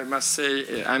 but I must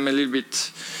say I'm a little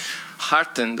bit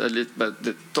heartened a little by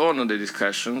the tone of the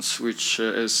discussions, which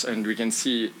is, and we can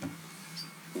see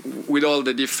with all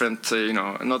the different,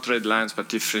 not red lines, but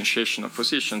differentiation of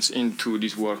positions into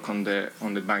this work on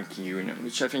the banking union,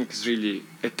 which I think is really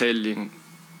a telling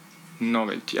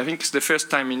novelty. I think it's the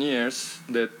first time in years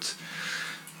that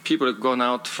people have gone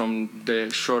out from the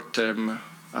short-term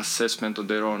assessment of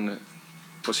their own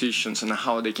positions and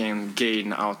how they can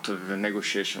gain out of a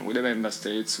negotiation with the member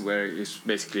states, where it's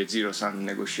basically a zero-sum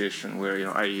negotiation, where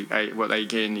what I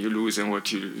gain you lose, and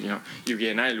what you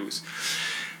gain I lose.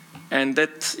 And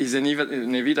that is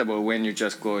inevitable when you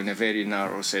just go in a very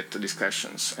narrow set of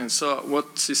discussions. And so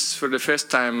what is for the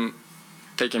first time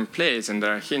taking place, and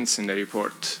there are hints in the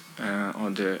report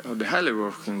of the high-level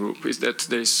working group, is that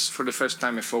there is for the first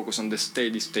time a focus on the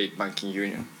steady-state banking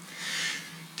union.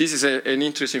 This is an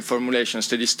interesting formulation,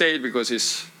 steady state, because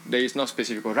there is no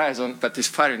specific horizon, but it's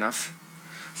far enough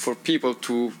for people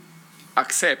to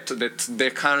accept that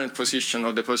the current position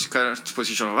or the current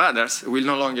position of others will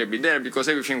no longer be there, because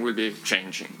everything will be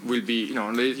changing.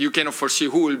 You cannot foresee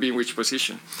who will be in which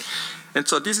position. And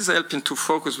so this is helping to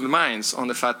focus the minds on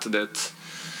the fact that,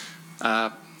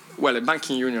 a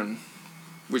banking union,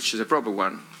 which is a proper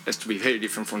one, has to be very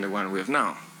different from the one we have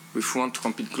now. If we want to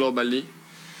compete globally,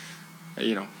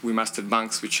 we must have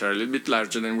banks which are a little bit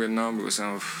larger than we have now, because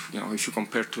if you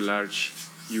compare to large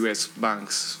U.S.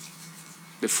 banks,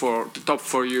 the top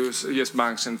four U.S.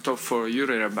 banks and top four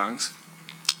Euro area banks,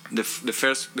 the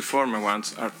former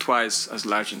ones are twice as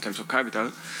large in terms of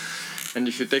capital, and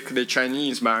if you take the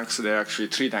Chinese banks, they're actually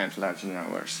 3 times larger than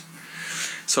ours.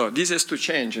 So this has to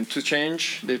change, and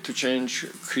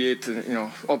create,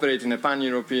 operate in a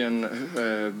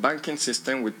pan-European banking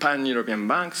system with pan-European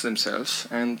banks themselves,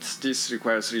 and this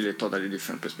requires really a totally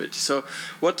different perspective. So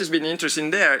what has been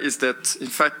interesting there is that, in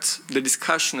fact, the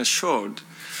discussion has showed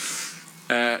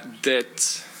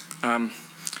that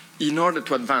in order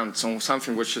to advance on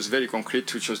something which is very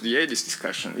concrete, which was the EDIS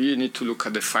discussion, you need to look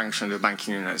at the function of the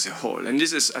banking union as a whole. And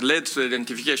this has led to the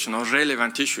identification of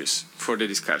relevant issues for the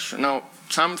discussion. Now,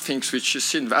 some things which is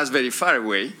seen as very far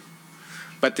away,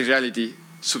 but in reality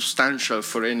substantial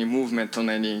for any movement on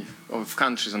any of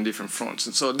countries on different fronts.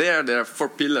 And so there are 4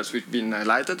 pillars which have been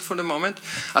highlighted for the moment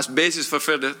as basis for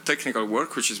further technical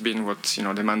work, which has been what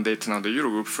the mandate now of the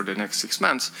Eurogroup for the next 6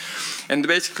 months. And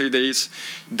basically there is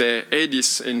the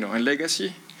EDIS and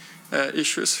legacy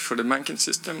issues for the banking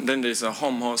system. Then there's a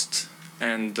home host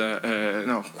and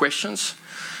questions.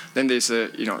 Then there's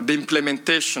the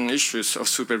implementation issues of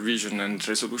supervision and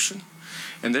resolution.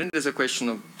 And then there's a question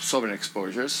of sovereign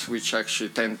exposures, which actually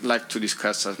like to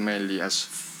discuss as mainly as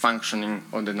functioning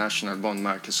on the national bond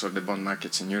markets or the bond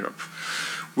markets in Europe,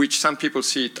 which some people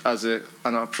see it as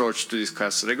an approach to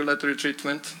discuss regulatory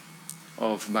treatment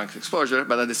of bank exposure,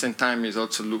 but at the same time it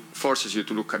also forces you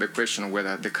to look at the question of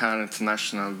whether the current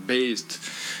national-based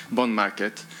bond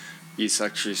market is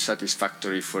actually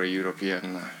satisfactory for a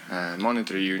European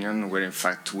monetary union, where in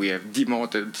fact we have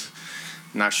demoted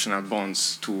national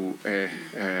bonds to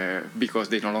because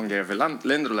they no longer have a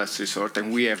lender of last resort,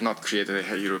 and we have not created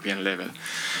a European level.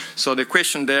 So the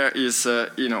question there is,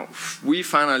 we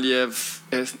finally have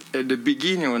at the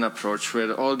beginning of an approach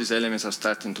where all these elements are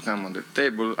starting to come on the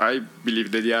table. I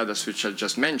believe that the others which I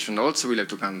just mentioned also will have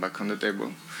to come back on the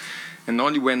table. And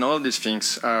only when all these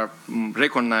things are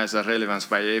recognized as relevant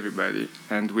by everybody,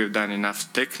 and we've done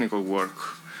enough technical work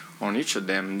on each of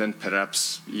them, then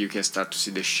perhaps you can start to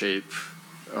see the shape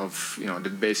of the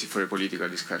basis for a political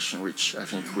discussion, which I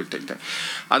think will take time.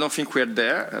 I don't think we're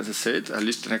there, as I said. At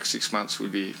least the next 6 months will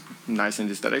be nice in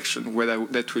this direction. Whether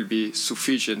that will be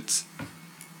sufficient,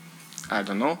 I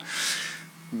don't know.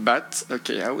 But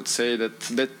okay, I would say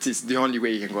that is the only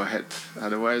way you can go ahead.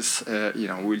 Otherwise,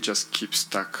 we'll just keep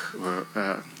stuck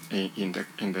in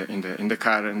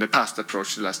the past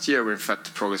approach last year, where in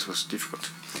fact progress was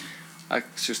difficult. I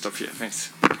should stop here.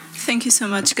 Thanks. Thank you so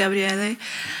much, Gabriele.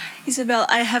 Isabel,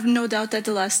 I have no doubt that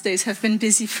the last days have been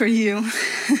busy for you.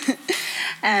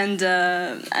 And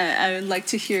I would like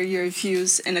to hear your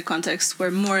views in a context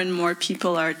where more and more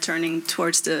people are turning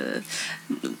towards the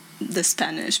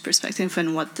Spanish perspective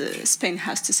and what Spain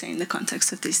has to say in the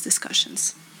context of these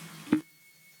discussions.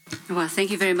 Well, thank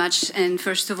you very much. And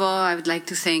first of all, I would like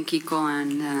to thank Kiko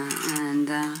and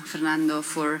Fernando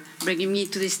for bringing me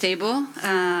to this table,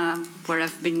 where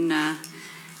I've been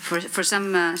for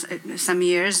some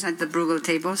years at the Bruegel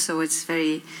table, so it's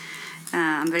very.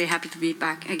 I'm very happy to be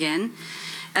back again.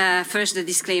 First, the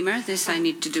disclaimer. This I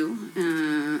need to do.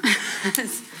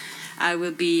 I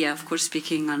will be, of course,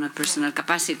 speaking on a personal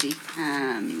capacity.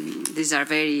 These are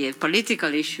very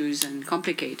political issues and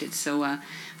complicated. So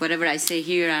whatever I say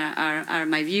here are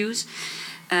my views.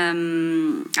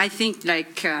 I think,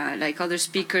 like other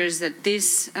speakers, that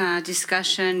this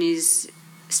discussion is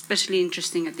especially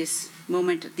interesting at this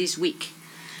moment, this week.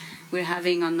 We're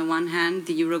having, on the one hand,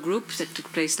 the Eurogroup that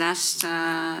took place last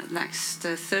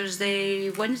Thursday,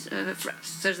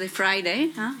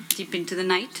 Friday, deep into the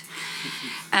night,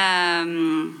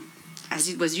 as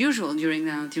it was usual during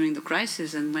the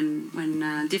crisis and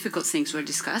when difficult things were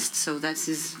discussed. So that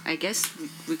is, I guess,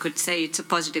 we could say it's a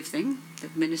positive thing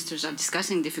that ministers are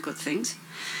discussing difficult things.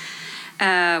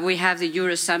 We have the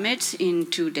Euro Summit in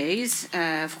 2 days.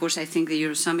 Of course, I think the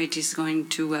Euro Summit is going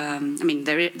to.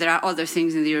 There are other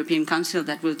things in the European Council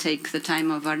that will take the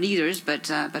time of our leaders, but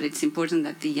it's important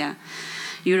that the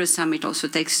Euro Summit also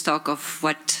takes stock of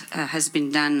what has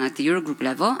been done at the Eurogroup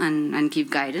level and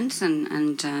give guidance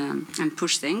and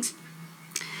push things.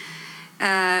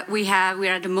 We are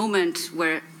at a moment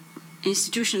where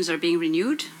institutions are being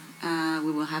renewed.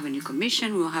 We will have a new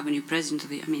Commission. We will have a new President.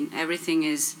 Everything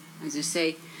is, as you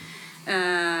say,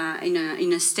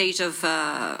 in a state of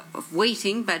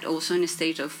waiting, but also in a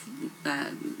state of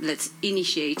let's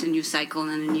initiate a new cycle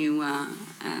and a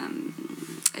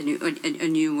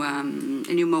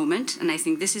new moment. And I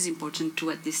think this is important too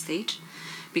at this stage,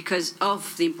 because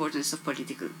of the importance of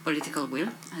political will.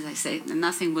 As I say,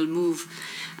 nothing will move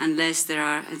unless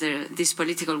this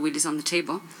political will is on the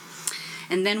table.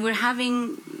 And then we're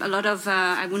having a lot of,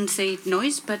 I wouldn't say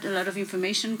noise, but a lot of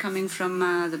information coming from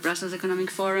the Brussels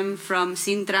Economic Forum, from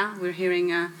Sintra. We're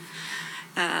hearing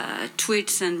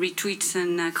tweets and retweets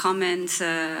and comments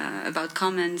about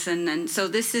comments. And so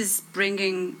this is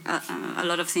bringing a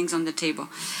lot of things on the table.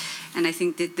 And I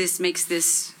think that this makes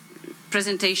this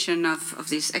presentation of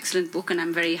this excellent book, and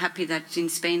I'm very happy that in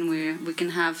Spain we can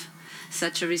have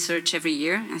such a research every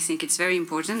year. I think it's very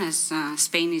important, as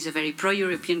Spain is a very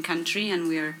pro-European country, and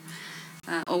we are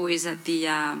always at the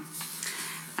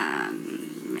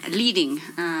leading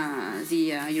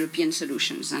the European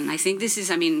solutions. And I think this is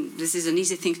an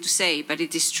easy thing to say, but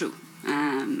it is true,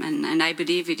 and I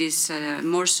believe it is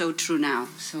more so true now.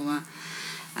 So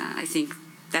I think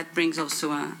that brings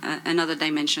also another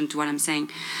dimension to what I'm saying.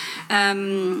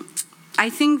 I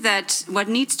think that what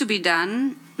needs to be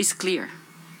done is clear.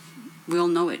 We all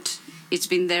know it. It's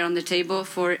been there on the table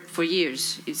for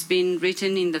years. It's been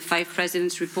written in the 5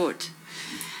 Presidents' report.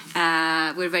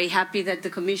 We're very happy that the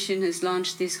Commission has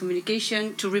launched this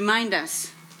communication to remind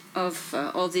us of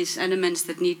all these elements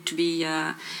that need to be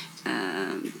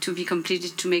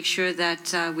completed to make sure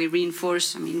that we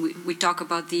reinforce. We talk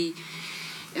about the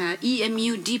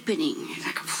EMU deepening.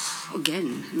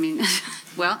 Again,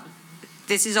 well,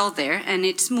 this is all there, and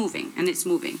it's moving,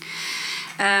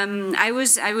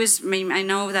 I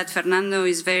know that Fernando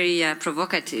is very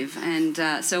provocative, and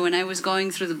so when I was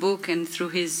going through the book and through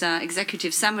his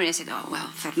executive summary, I said, oh, well,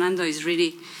 Fernando is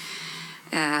really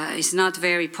is not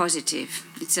very positive.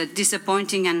 It's a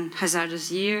disappointing and hazardous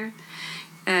year.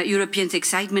 European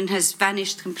excitement has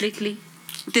vanished completely.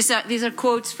 These are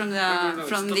quotes from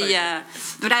the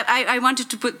but I wanted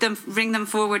to bring them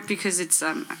forward because it's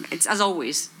as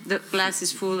always, the glass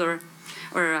is full or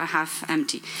half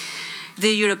empty.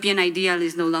 The European ideal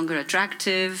is no longer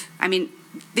attractive.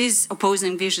 These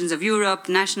opposing visions of Europe,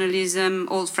 nationalism,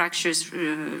 old fractures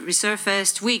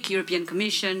resurfaced, weak European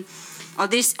Commission, all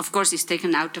this, of course, is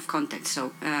taken out of context.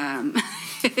 So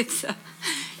it's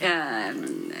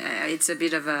a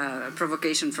bit of a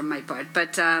provocation from my part.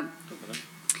 But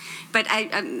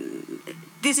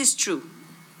this is true.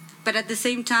 But at the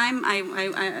same time,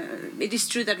 it is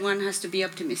true that one has to be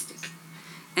optimistic,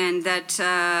 and that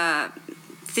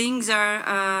things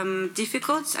are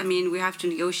difficult. We have to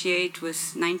negotiate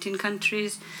with 19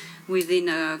 countries within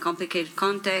a complicated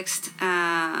context.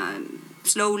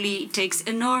 Slowly, it takes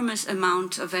enormous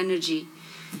amount of energy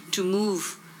to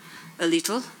move a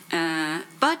little,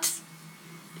 but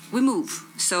we move.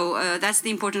 So that's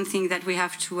the important thing that we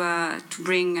have to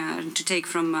bring to take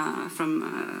from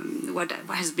what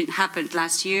has happened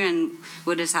last year and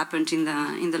what has happened in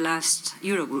the last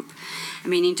Eurogroup.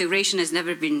 Integration has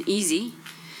never been easy.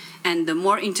 And the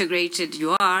more integrated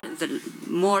you are, the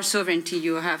more sovereignty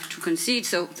you have to concede.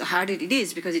 So the harder it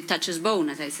is, because it touches bone,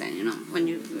 as I say. When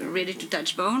you're ready to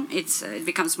touch bone, it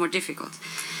becomes more difficult.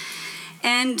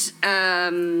 And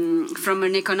from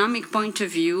an economic point of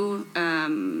view,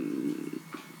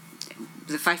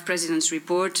 the 5 Presidents'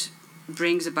 report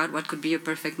brings about what could be a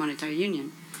perfect monetary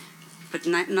union. But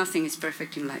nothing is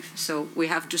perfect in life, so we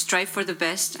have to strive for the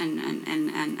best and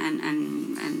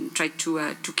try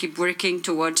to keep working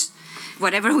towards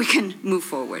whatever we can move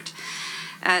forward.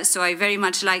 So I very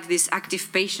much like this active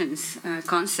patience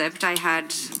concept. I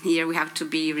had here, we have to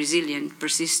be resilient,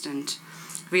 persistent,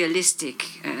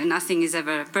 realistic. Nothing is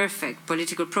ever perfect.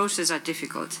 Political processes are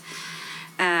difficult.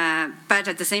 But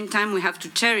at the same time, we have to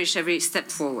cherish every step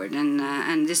forward,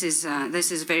 and this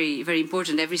is very, very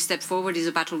important. Every step forward is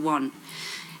a battle won,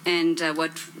 and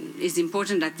what is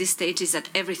important at this stage is that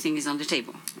everything is on the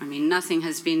table. I mean, nothing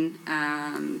has been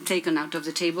taken out of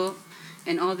the table,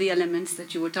 and all the elements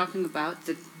that you were talking about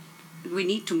that we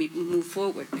need to move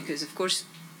forward, because of course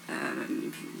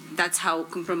that's how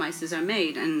compromises are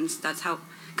made, and that's how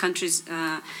countries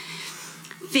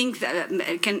think that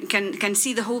can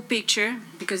see the whole picture,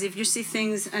 because if you see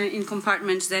things in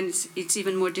compartments, then it's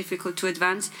even more difficult to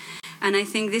advance. And I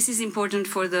think this is important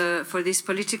for this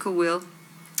political will,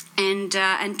 and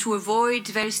to avoid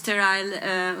very sterile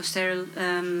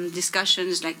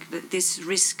discussions like this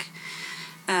risk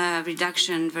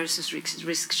reduction versus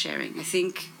risk sharing. I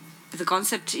think the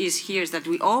concept is that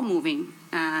we are moving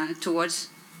towards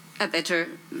a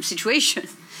better situation.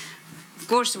 Of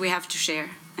course, we have to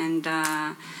share. And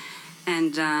I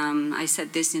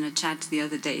said this in a chat the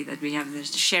other day, that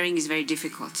sharing is very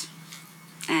difficult,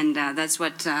 and that's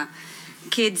what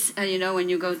kids. When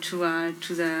you go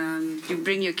you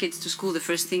bring your kids to school, the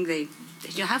first thing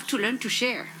you have to learn to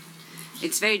share.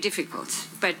 It's very difficult,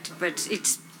 but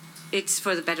it's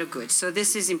for the better good. So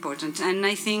this is important, and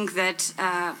I think that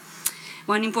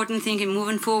one important thing in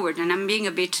moving forward, and I'm being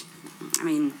a bit,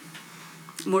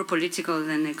 more political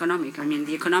than economic.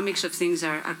 The economics of things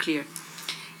are clear,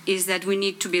 is that we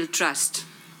need to build trust.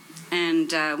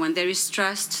 And when there is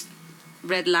trust,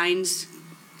 red lines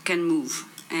can move.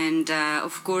 And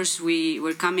of course,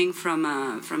 we're coming from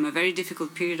a very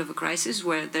difficult period of a crisis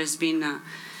where there's been a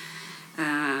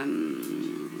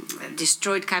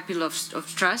destroyed capital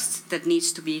of trust that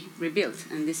needs to be rebuilt.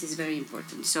 And this is very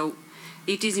important. So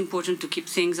it is important to keep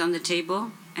things on the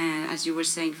table. As you were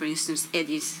saying, for instance,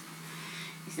 Eddie's.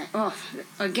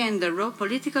 Again, the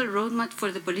political roadmap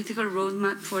for the political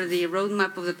roadmap for the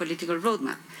roadmap of the political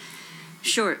roadmap.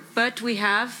 Sure, but we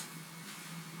have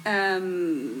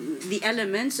the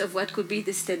elements of what could be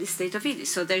the steady state of it.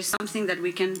 So there's something that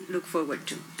we can look forward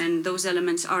to, and those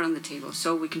elements are on the table,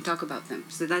 so we can talk about them.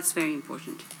 So that's very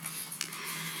important.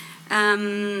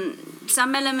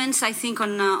 Some elements, I think,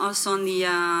 also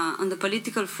on the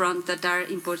political front that are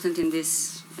important in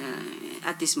this.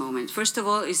 At this moment. First of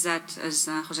all is that, as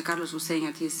José Carlos was saying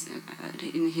in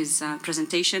his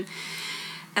presentation,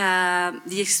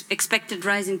 the expected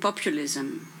rise in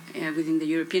populism within the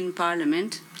European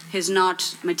Parliament has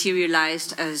not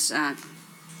materialized as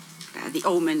the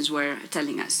omens were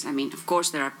telling us. Of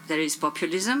course, there is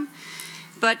populism,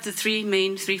 but the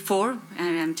four,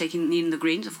 I'm taking in the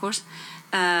Greens, of course,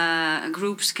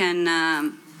 groups can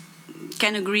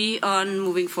agree on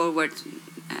moving forward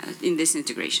in this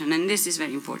integration, and this is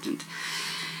very important.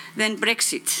 Then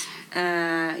Brexit.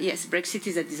 Yes, Brexit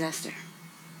is a disaster,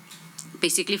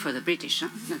 basically for the British.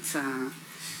 That's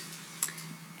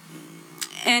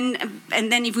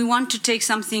and then if we want to take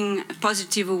something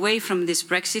positive away from this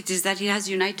Brexit, is that it has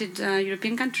united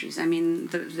European countries.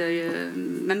 The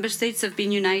member states have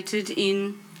been united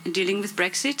in dealing with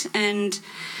Brexit, and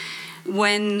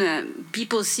when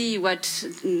people see what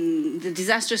the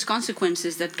disastrous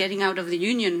consequences that getting out of the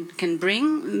Union can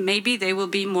bring, maybe they will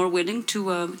be more willing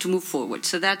to move forward.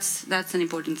 So that's an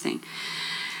important thing.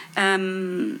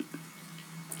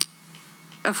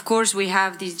 Of course, we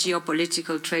have these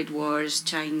geopolitical trade wars,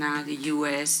 China, the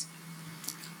US.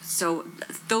 So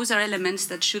those are elements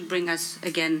that should bring us,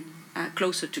 again,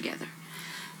 closer together.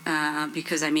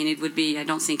 Because, it would be, I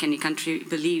don't think any country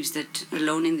believes that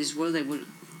alone in this world they will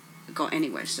go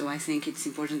anywhere. So I think it's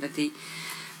important that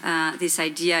this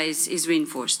idea is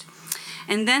reinforced.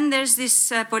 And then there's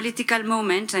this political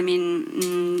moment.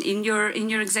 In your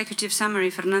executive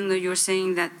summary, Fernando, you're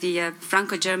saying that the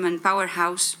Franco-German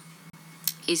powerhouse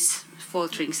is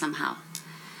faltering somehow.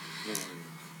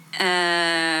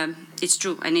 It's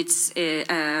true, and it's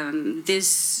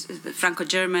this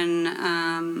Franco-German,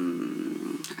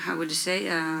 how would you say,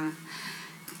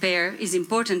 pair is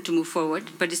important to move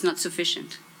forward, but it's not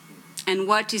sufficient. And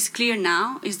what is clear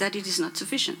now is that it is not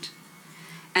sufficient.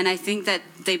 And I think that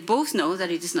they both know that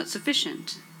it is not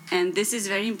sufficient. And this is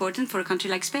very important for a country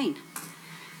like Spain,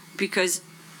 because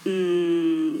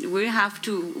we're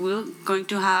going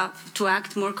to have to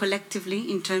act more collectively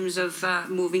in terms of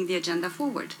moving the agenda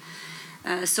forward.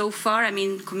 So far, I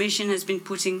mean, Commission has been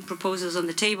putting proposals on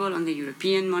the table on the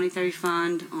European Monetary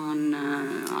Fund, on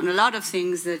a lot of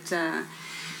things that,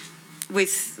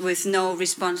 with no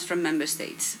response from member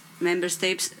states. Member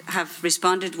states have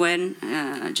responded when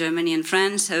Germany and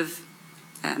France have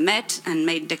met and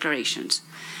made declarations.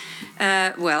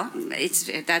 Well,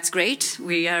 that's great.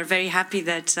 We are very happy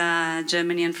that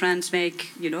Germany and France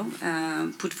make, move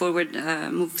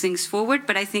things forward.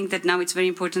 But I think that now it's very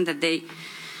important that they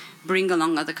bring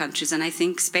along other countries. And I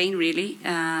think Spain really,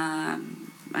 and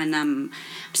I'm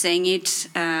saying it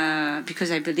because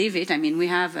I believe it. I mean,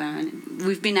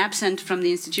 we've been absent from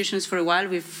the institutions for a while.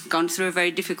 We've gone through a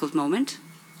very difficult moment.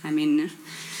 I mean,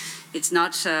 it's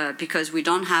not because we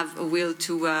don't have a will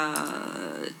to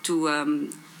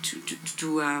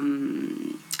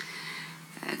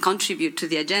contribute to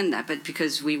the agenda, but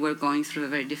because we were going through a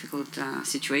very difficult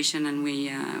situation, and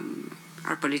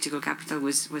our political capital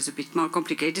was a bit more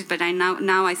complicated. But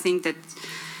now I think that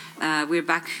we're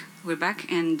back,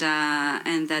 and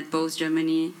that both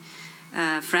Germany,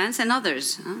 France, and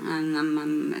others,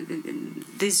 and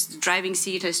this driving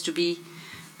seat has to be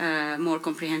more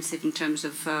comprehensive in terms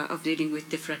of dealing with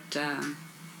different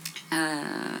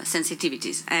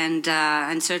sensitivities, and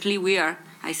certainly we are,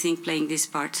 I think, playing this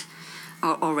part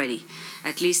already,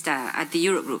 at least at the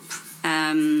Eurogroup.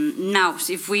 Now,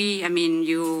 if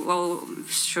you all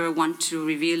sure want to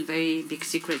reveal very big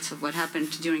secrets of what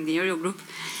happened during the Eurogroup.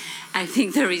 I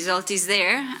think the result is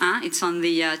there. It's on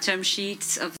the term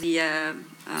sheets of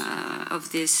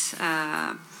this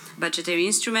budgetary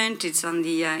instrument. It's on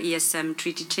the ESM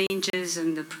treaty changes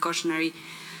and the precautionary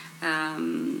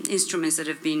instruments that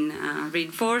have been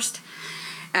reinforced.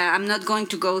 I'm not going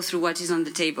to go through what is on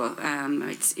the table.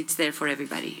 It's there for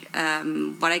everybody.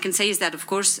 What I can say is that, of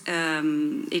course,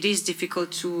 it is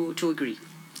difficult to agree.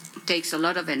 It takes a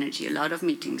lot of energy, a lot of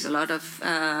meetings, a lot of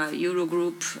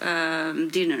Eurogroup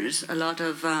dinners, a lot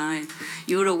of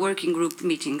Euro working group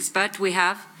meetings. But we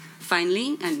have,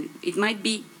 finally, and it might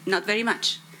be not very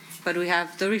much, but we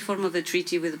have the reform of the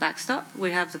treaty with the backstop.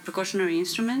 We have the precautionary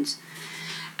instruments.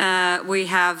 We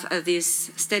have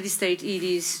this steady state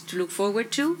EDs to look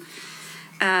forward to.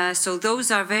 So those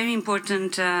are very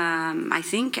important, I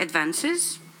think,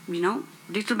 advances.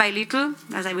 Little by little,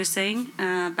 as I was saying,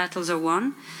 battles are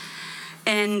won.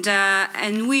 And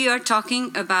we are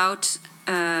talking about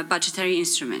a budgetary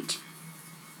instrument.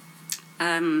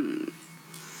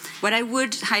 What I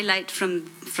would highlight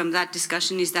from that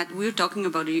discussion is that we're talking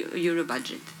about a Euro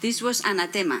budget. This was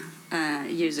anathema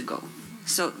years ago.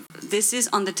 So this is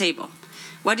on the table.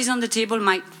 What is on the table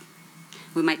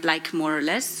we might like more or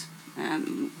less.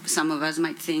 Some of us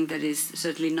might think that is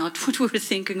certainly not what we were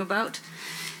thinking about.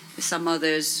 Some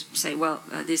others say, well,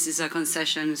 this is a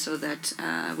concession so that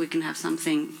we can have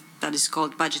something that is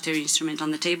called budgetary instrument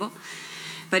on the table.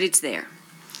 But it's there.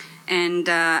 And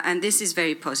this is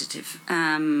very positive.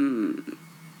 In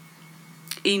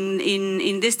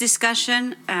this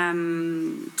discussion,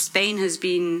 Spain has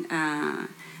been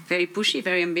very pushy,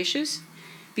 very ambitious,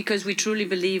 because we truly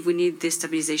believe we need this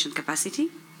stabilization capacity.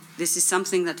 This is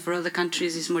something that for other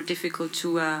countries is more difficult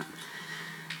to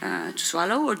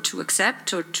swallow or to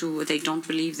accept, or they don't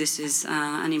believe this is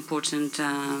an important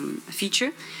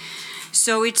feature.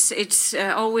 So it's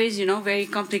always very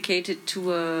complicated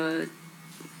to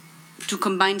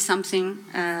combine something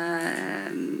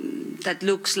that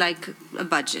looks like a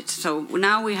budget. So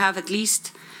now we have at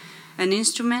least an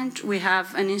instrument. We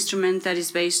have an instrument that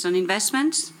is based on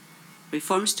investments,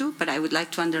 reforms too, but I would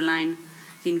like to underline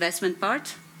the investment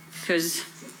part, because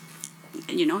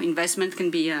investment can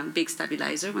be a big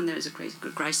stabilizer when there is a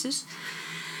crisis.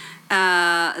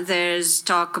 There's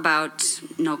talk about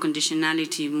no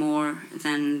conditionality more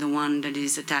than the one that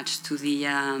is attached to the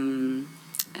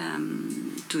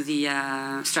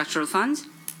structural funds,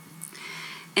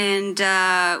 and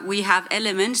we have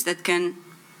elements that can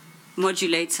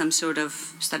modulate some sort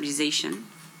of stabilization,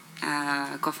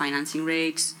 co-financing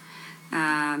rates.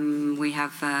 We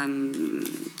have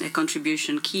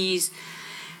contribution keys.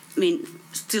 I mean,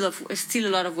 still a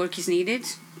lot of work is needed,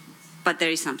 but there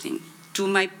is something. To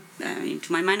my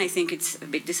mind, I think it's a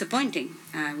bit disappointing.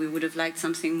 We would have liked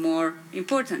something more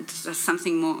important,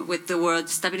 something more with the word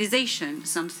stabilization,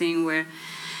 something where.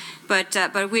 But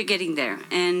we're getting there,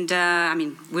 and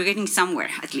we're getting somewhere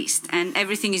at least, and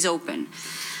everything is open.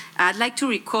 I'd like to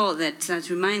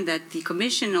remind that the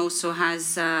Commission also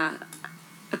has a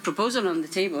proposal on the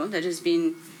table that has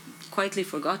been quietly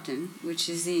forgotten, which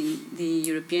is the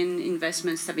European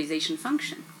Investment Stabilization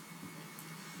Function.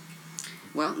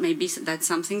 Well, maybe that's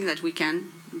something that we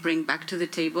can bring back to the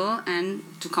table and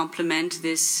to complement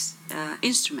this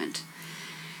instrument.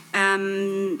 I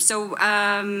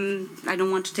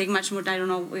don't want to take much more. I don't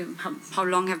know how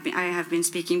long I have been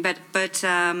speaking, but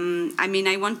I mean,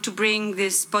 I want to bring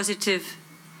this positive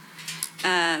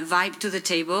vibe to the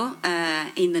table,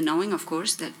 in the knowing, of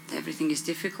course, that everything is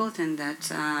difficult and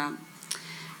that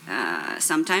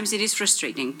sometimes it is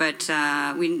frustrating. But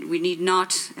we need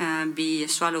not be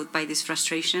swallowed by this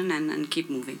frustration and keep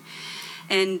moving.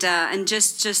 And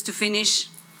just to finish,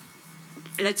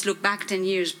 let's look back 10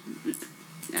 years.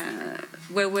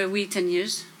 Where were we 10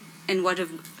 years, and what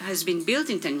has been built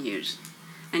in 10 years?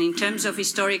 And in terms of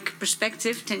historic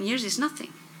perspective, 10 years is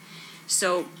nothing.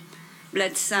 So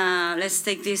let's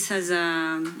take this as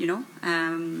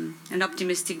an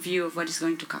optimistic view of what is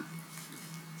going to come.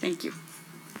 Thank you.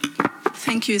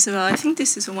 Thank you, Isabel. I think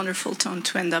this is a wonderful tone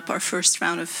to end up our first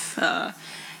round of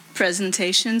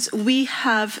presentations. We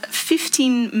have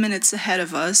 15 minutes ahead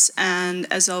of us, and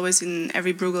as always in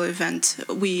every Bruegel event,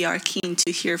 we are keen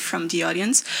to hear from the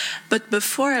audience. But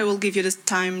before I will give you the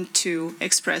time to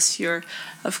express your,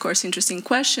 of course, interesting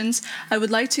questions, I would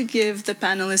like to give the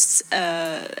panelists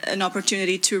an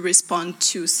opportunity to respond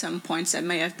to some points that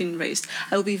may have been raised.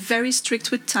 I will be very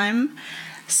strict with time,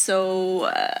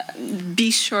 so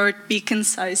be short, be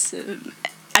concise,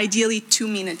 ideally 2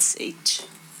 minutes each.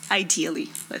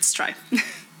 Ideally, let's try.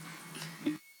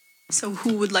 So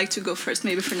who would like to go first?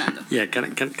 Maybe Fernando. Yeah,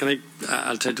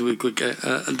 I'll try to be quick.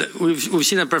 We've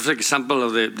seen a perfect example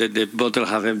of the bottle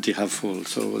half empty, half full.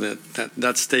 So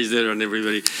that stays there on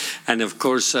everybody. And of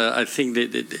course, I think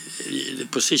the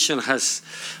position has,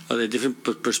 or the different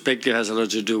perspective has a lot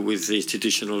to do with the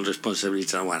institutional responsibility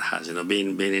that one has. You know,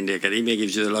 being in the academia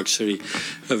gives you the luxury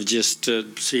of just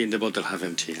seeing the bottle half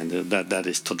empty, and that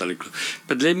is totally true.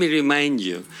 But let me remind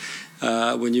you,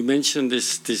 when you mentioned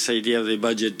this idea of the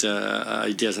budget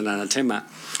idea as an anathema,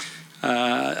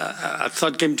 a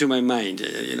thought came to my mind.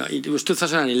 It was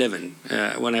 2011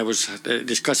 when I was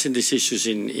discussing these issues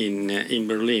in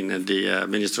Berlin at the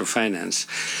Minister of Finance,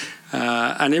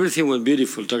 and everything went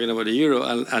beautiful talking about the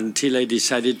euro until I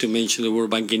decided to mention the word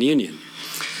banking union.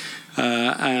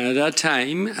 And at that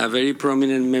time, a very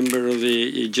prominent member of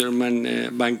the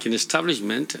German banking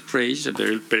establishment raised, a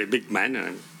very, very big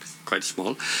man, quite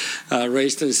small,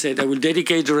 raised and said, I will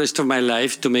dedicate the rest of my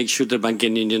life to make sure the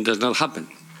banking union does not happen.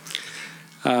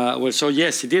 Well, so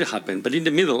yes, it did happen. But in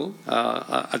the middle,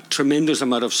 a tremendous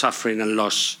amount of suffering and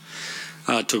loss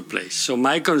took place. So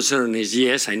my concern is,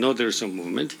 yes, I know there's some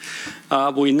movement.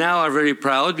 We now are very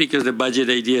proud because the budget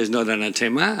idea is not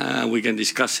anathema. We can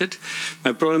discuss it.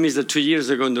 My problem is that 2 years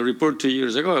ago, in the report 2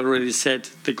 years ago, I already said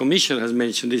the Commission has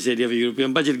mentioned this idea of a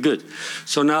European budget. Good.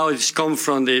 So now it's come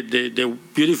from the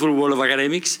beautiful world of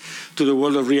academics to the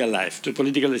world of real life, to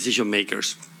political decision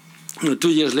makers. 2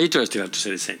 years later, I still have to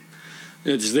say the same.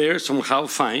 It's there somehow,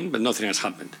 fine, but nothing has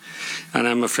happened. And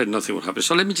I'm afraid nothing will happen.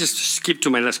 So let me just skip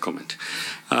to my last comment,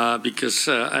 because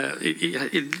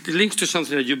it links to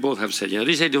something that you both have said.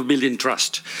 This idea of building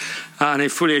trust, and I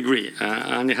fully agree.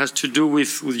 And it has to do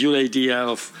with your idea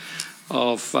of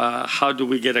how do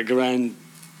we get a grand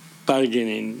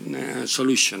bargaining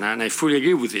solution. And I fully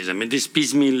agree with this. I mean, this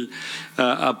piecemeal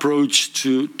approach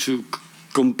to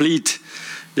complete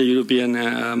the European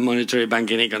monetary,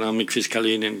 banking, economic, fiscal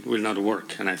union will not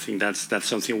work, and I think that's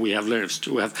something we have learned.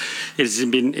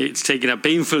 It's taken a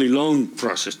painfully long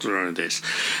process to learn this,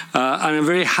 and I'm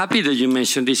very happy that you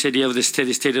mentioned this idea of the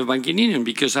steady state of banking union,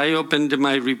 because I opened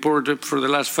my report for the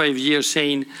last 5 years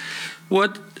saying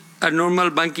what a normal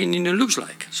banking union looks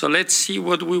like. So let's see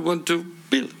what we want to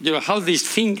build. How this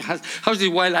thing how this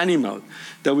wild animal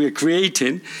that we are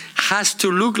creating has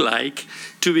to look like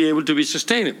to be able to be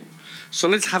sustainable. So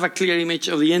let's have a clear image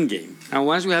of the end game. And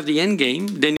once we have the end game,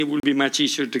 then it will be much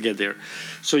easier to get there.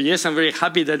 So yes, I'm very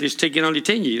happy that it's taken only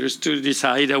 10 years to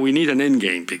decide that we need an end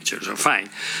game picture. So fine.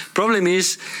 Problem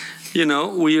is,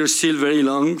 we are still very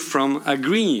long from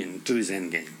agreeing to this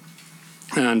end game.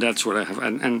 And that's what I have.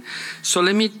 And so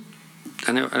let me,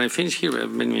 and I finish here. I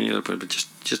have many other points, but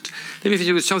just let me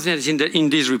finish with something that is in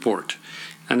this report.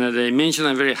 And as I mentioned,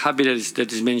 I'm very happy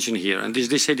that is mentioned here. And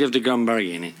this idea of the grand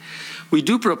bargaining. We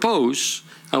do propose,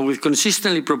 and we've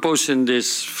consistently proposed in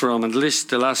this from at least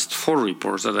the last 4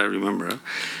 reports that I remember,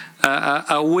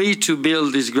 a way to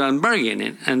build this grand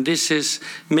bargaining. And this is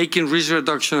making risk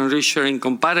reduction and risk sharing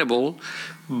compatible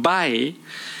by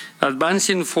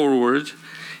advancing forward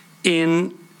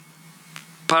in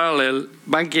parallel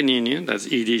banking union, that's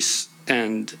EDIS,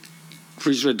 and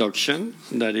risk reduction,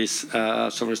 that is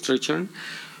sovereign structure,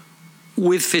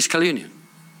 with fiscal union.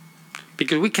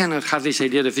 Because we cannot have this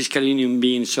idea of fiscal union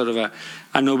being sort of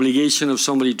an obligation of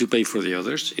somebody to pay for the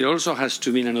others. It also has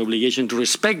to be an obligation to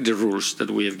respect the rules that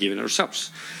we have given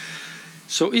ourselves.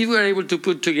 So if we are able to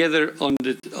put together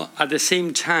at the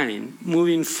same time,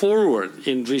 moving forward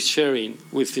in risk sharing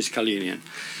with fiscal union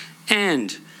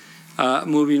and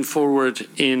moving forward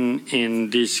in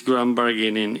this grand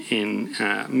bargaining in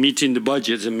meeting the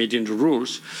budgets and meeting the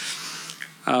rules,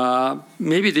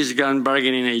 maybe this grand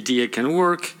bargaining idea can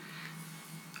work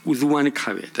with one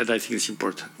caveat that I think is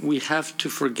important. We have to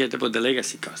forget about the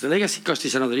legacy cost. The legacy cost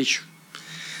is another issue.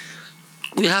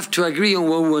 We have to agree on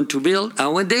what we want to build,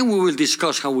 and then we will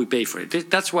discuss how we pay for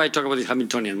it. That's why I talk about the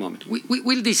Hamiltonian moment.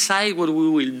 We'll decide what we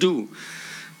will do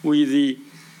with the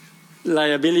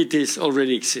liabilities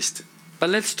already existing. But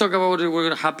let's talk about what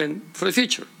will happen for the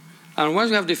future. And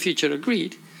once we have the future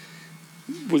agreed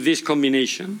with this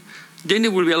combination, then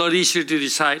it will be a lot easier to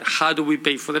decide how do we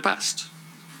pay for the past.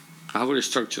 How we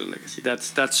structure the legacy.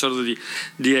 That's sort of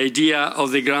the idea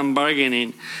of the grand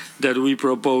bargaining that we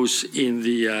propose in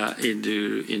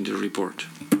the report.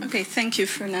 Okay, thank you,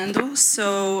 Fernando.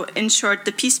 So, in short,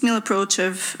 the piecemeal approach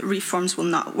of reforms will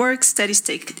not work. Steady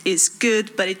state is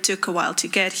good, but it took a while to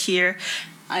get here.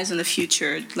 Eyes on the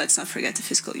future. Let's not forget the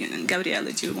fiscal union.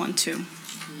 Gabriele, do you want to?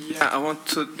 Yeah, I want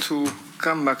to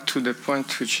come back to the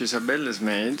point which Isabel has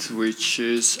made, which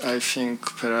is, I think,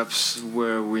 perhaps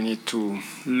where we need to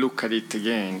look at it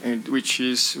again, and which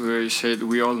is where you said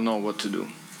we all know what to do.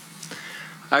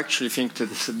 I actually think that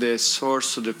the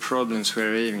source of the problems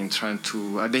we're having, trying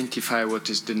to identify what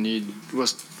is the need,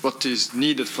 what is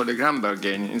needed for the grand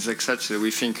bargain, is exactly that we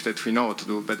think that we know what to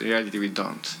do, but in reality we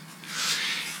don't.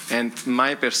 And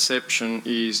my perception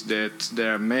is that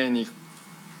there are many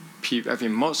people, I'm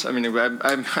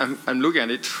looking at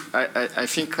it, I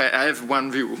think I have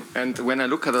one view, and when I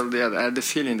look at all the other, I have the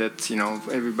feeling that,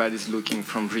 everybody's looking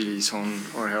from really his own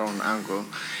or her own angle,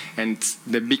 and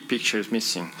the big picture is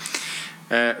missing.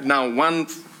 So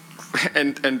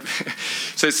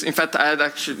it's, in fact, I had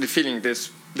actually the feeling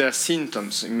there are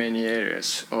symptoms in many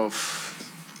areas of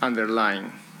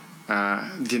underlying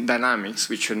the dynamics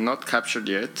which are not captured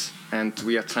yet, and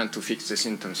we are trying to fix the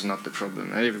symptoms, not the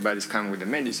problem. And everybody's coming with the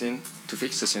medicine to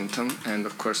fix the symptom, and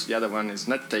of course the other one is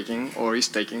not taking or is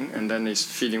taking, and then is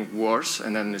feeling worse,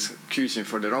 and then is accusing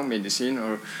for the wrong medicine,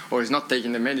 or is not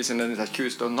taking the medicine and is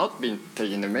accused of not being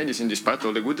taking the medicine despite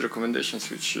all the good recommendations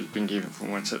which have been given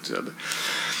from one side to the other.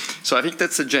 So I think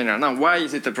that's a general. Now, why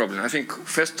is it a problem? I think,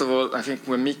 first of all,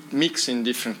 we're mixing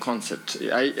different concepts.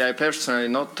 I personally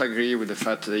not agree with the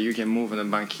fact that you can move on a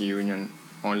banking union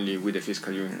only with the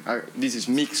fiscal union. This is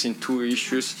mixing two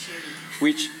issues,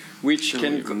 which is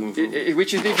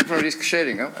different from risk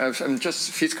sharing.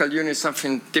 Just fiscal union is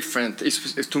something different.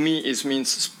 To me, it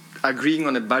means agreeing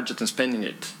on a budget and spending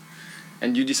it,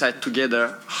 and you decide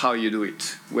together how you do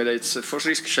it. Whether it's for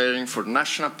risk sharing, for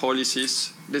national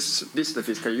policies, this is the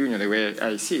fiscal union the way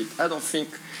I see it. I don't think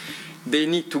they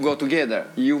need to go together.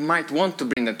 You might want to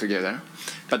bring them together,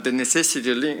 but the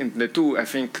necessity of linking the two, I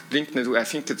think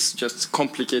it's just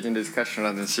complicating the discussion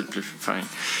rather than simplifying.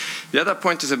 The other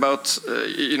point is about,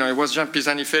 it was Jean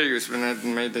Pisani-Ferrius when I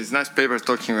made this nice paper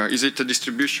talking about, is it a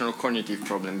distribution or cognitive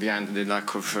problem behind the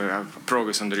lack of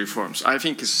progress on the reforms? I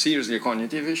think it's seriously a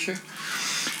cognitive issue.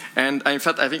 And in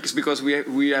fact, I think it's because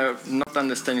we are not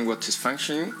understanding what is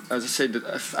functioning. As I said,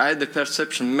 I had the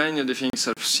perception many of the things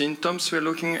are symptoms we're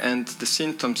looking, and the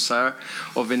symptoms are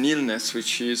of an illness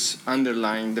which is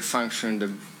underlying the function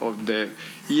of the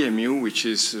EMU, which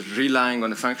is relying on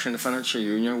the function of the financial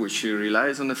union, which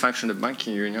relies on the function of the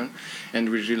banking union, and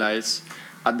which relies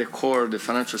at the core of the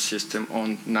financial system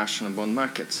on national bond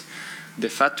markets. The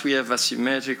fact we have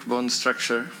asymmetric bond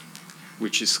structure,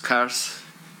 which is scarce,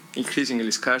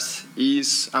 increasingly scarce,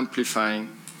 is amplifying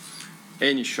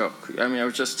any shock. I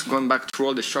was just going back through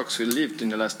all the shocks we lived in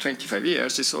the last 25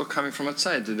 years. It's all coming from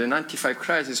outside. The 95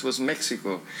 crisis was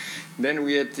Mexico. Then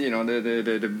we had,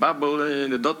 the bubble,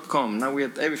 the dot-com. Now we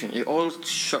had everything. All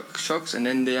shocks, and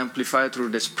then they amplify through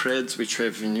the spreads which we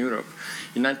have in Europe.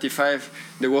 In 95,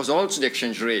 there was also the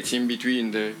exchange rate in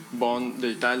between the bond, the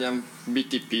Italian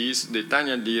BTPs, the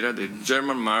Italian lira, the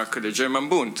German mark, the German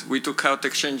Bund. We took out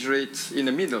exchange rate in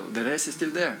the middle. The rest is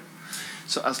still there.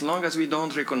 So as long as we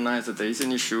don't recognize that there is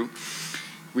an issue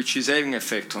which is having an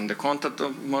effect on the content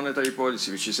of monetary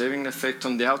policy, which is having an effect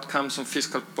on the outcomes of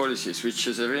fiscal policies, which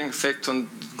is having an effect on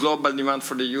global demand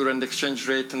for the euro and exchange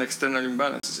rate and external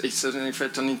imbalances, it's having an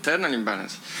effect on internal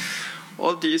imbalance.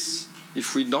 All this,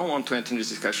 if we don't want to enter in this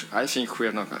discussion, I think we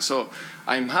are not going to. So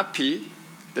I'm happy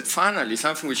that finally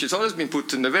something which has always been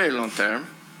put in the very long term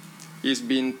is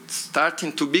been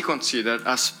starting to be considered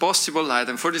as possible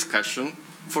item for discussion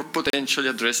for potentially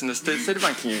addressing the state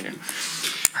banking union.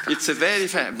 It's a very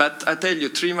fair, but I tell you,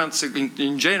 3 months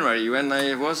in January, when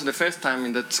I was the first time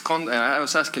in that, I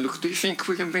was asking, look, do you think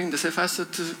we can bring the safe asset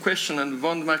question and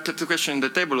bond market question in the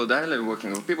table of dialogue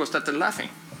working group? People started laughing.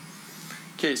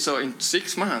 Okay, so in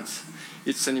 6 months,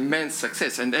 it's an immense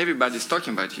success, and everybody's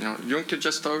talking about it. You know, Juncker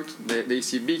just talked. The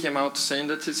ECB came out saying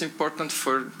that it's important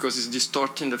because it's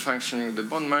distorting the functioning of the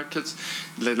bond markets,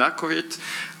 the lack of it.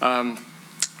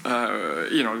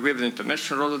 You know, we have the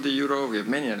international role of the euro, we have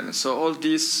many elements. So all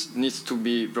this needs to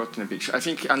be brought in a picture. I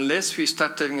think unless we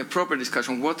start having a proper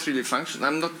discussion on what really functions,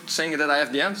 I'm not saying that I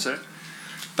have the answer,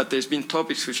 but there's been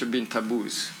topics which have been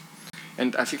taboos.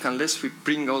 And I think unless we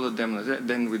bring all of them,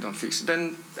 then we don't fix it.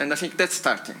 And I think that's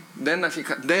starting. Then I think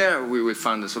there we will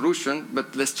find a solution,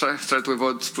 but let's try to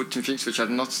avoid putting things which are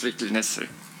not strictly necessary.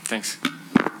 Thanks.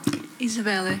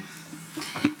 Isabelle.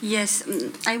 Yes,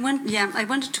 I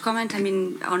wanted to comment. I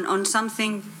mean, on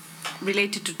something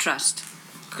related to trust,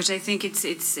 because I think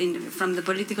from the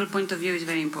political point of view, is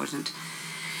very important.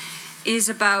 Is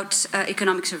about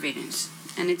economic surveillance,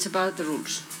 and it's about the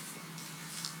rules.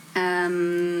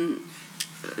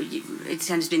 It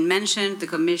has been mentioned. The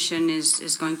Commission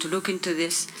is going to look into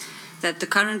this. That the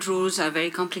current rules are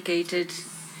very complicated.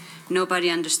 Nobody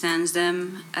understands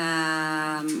them.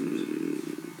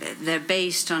 They're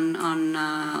based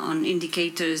on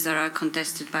indicators that are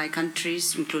contested by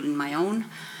countries, including my own.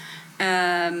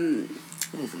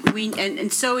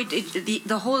 So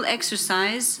the whole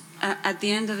exercise, at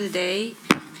the end of the day,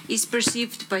 is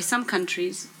perceived by some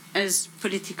countries as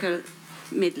political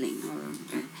meddling.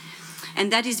 And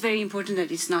that is very important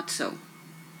that it's not so.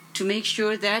 To make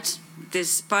sure that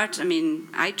this part, I mean,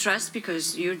 I trust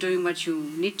because you're doing what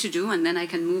you need to do, and then I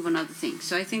can move on other things.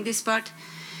 So I think this part,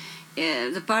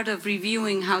 the part of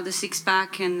reviewing how the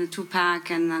six-pack and the two-pack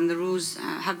and the rules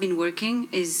have been working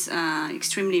is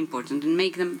extremely important, and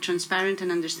make them transparent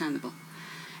and understandable.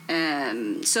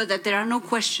 So that there are no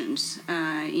questions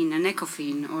in an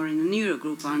ECOFIN or in an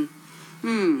Eurogroup on,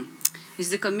 is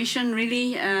the Commission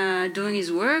really doing its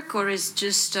work, or is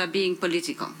just being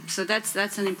political? So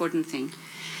that's an important thing.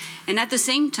 And at the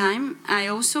same time, I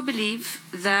also believe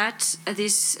that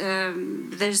there's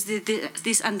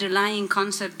this underlying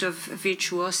concept of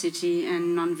virtuosity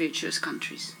and non-virtuous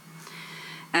countries.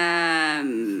 I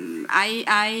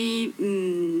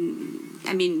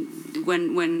mean,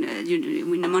 when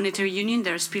in a monetary union,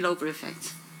 there are spillover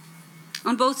effects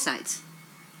on both sides.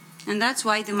 And that's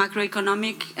why the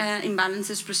macroeconomic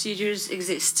imbalances procedures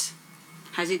exist.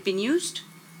 Has it been used?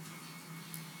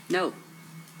 No.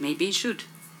 Maybe it should.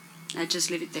 I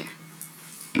just leave it there.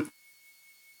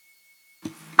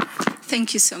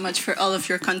 Thank you so much for all of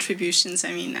your contributions.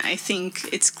 I mean, I think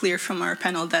it's clear from our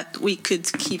panel that we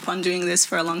could keep on doing this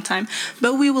for a long time,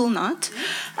 but we will not.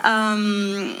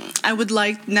 I would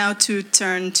like now to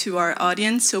turn to our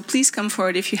audience. So please come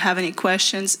forward if you have any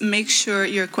questions. Make sure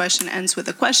your question ends with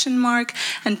a question mark,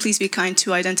 and please be kind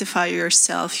to identify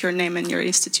yourself, your name, and your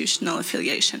institutional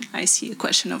affiliation. I see a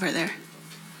question over there.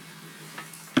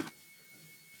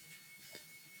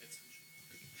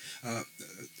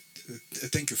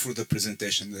 Thank you for the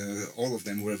presentation. All of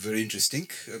them were very interesting.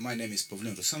 My name is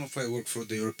Pavlin Rusanov. I work for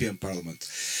the European Parliament.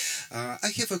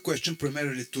 I have a question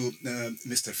primarily to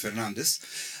Mr. Fernandez.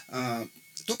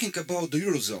 Talking about the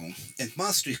Eurozone and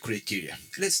Maastricht criteria,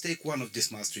 let's take one of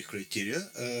these Maastricht criteria,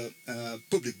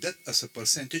 public debt as a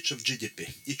percentage of GDP.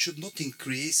 It should not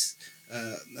increase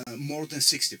more than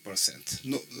 60%.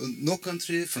 No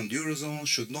country from the Eurozone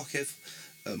should not have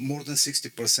more than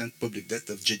 60% public debt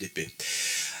of GDP.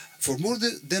 For more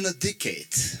than a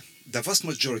decade, the vast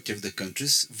majority of the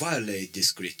countries violate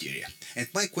this criteria. And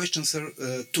my questions are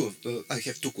I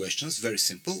have two questions, very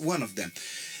simple. One of them,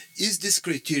 is this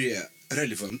criteria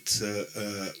relevant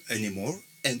anymore?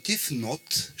 And if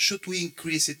not, should we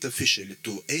increase it officially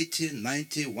to 80,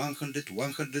 90, 100,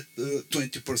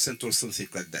 120% or something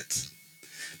like that?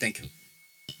 Thank you.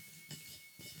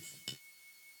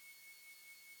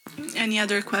 Any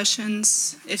other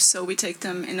questions? If so, we take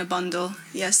them in a bundle.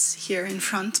 Yes, here in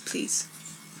front, please.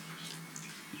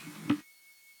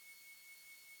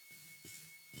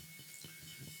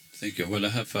 Thank you. Well, I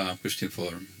have a question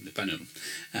for the panel,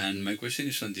 and my question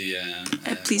is on the...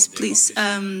 please,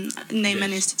 name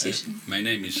and institution. My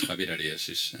name is Javier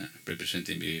Arias,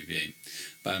 representing BBVA,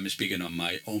 but I'm speaking on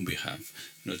my own behalf,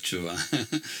 not to...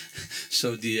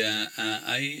 So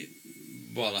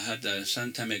I had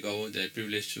some time ago the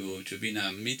privilege to be in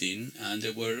a meeting, and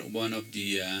they were one of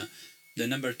the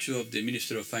number 2 of the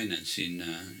Minister of Finance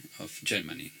of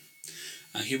Germany.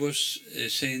 And he was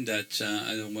saying that,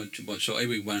 I don't want to, so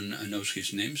everyone knows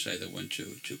his name, so I don't want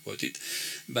to quote it.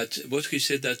 But what he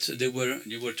said that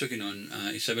you were talking on,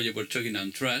 Isabel, you were talking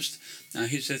on trust, and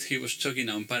he said he was talking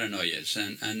on paranoias.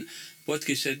 And what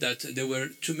he said that there were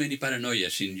too many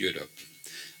paranoias in Europe.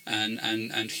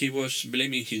 And he was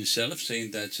blaming himself,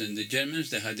 saying that the Germans,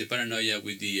 they had the paranoia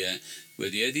with the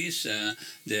eddies,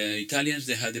 the Italians,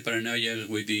 they had the paranoia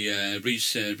with the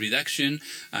risk reduction,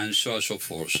 and so on and so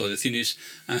forth. So the thing is,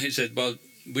 and he said, well,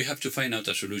 we have to find out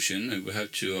a solution, and we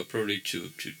have to probably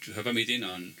to have a meeting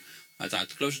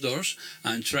at closed doors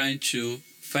and trying to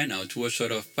find out what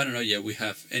sort of paranoia we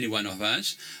have, any one of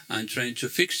us, and trying to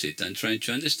fix it and trying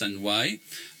to understand why,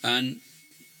 and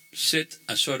set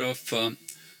a sort of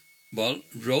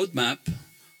roadmap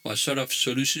or a sort of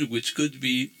solution which could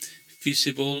be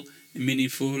feasible,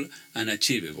 meaningful, and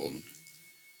achievable.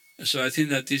 So I think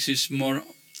that this is more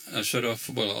a sort of,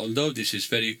 well, although this is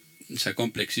it's a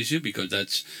complex issue because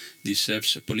that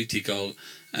deserves a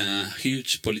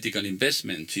huge political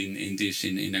investment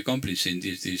in accomplishing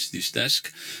this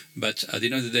task. But at the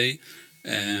end of the day,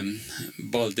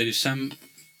 there is some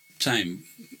time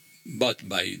bought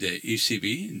by the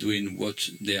ECB doing what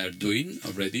they are doing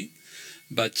already,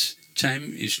 but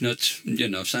time is not,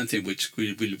 something which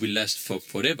will last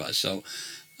forever. So,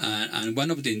 and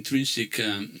one of the intrinsic,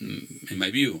 in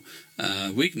my view,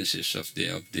 weaknesses of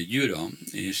the euro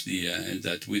is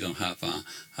that we don't have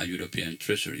a European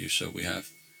treasury. So we have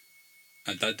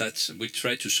we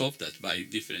try to solve that with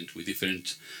different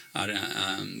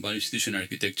institutional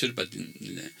architecture, but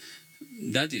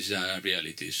that is a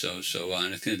reality. So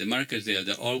I think the markets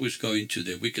they're always going to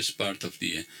the weakest part of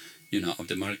the of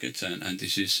the markets, and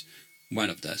this is one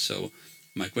of that. So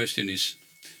my question is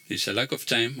a lack of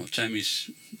time, or time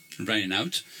is running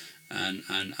out, and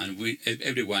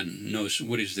everyone knows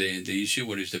what is the issue,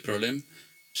 what is the problem.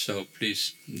 So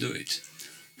please do it.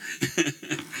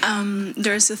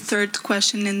 There's a third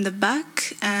question in the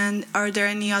back, and are there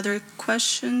any other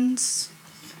questions?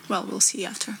 Well, we'll see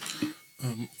after.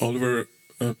 Oliver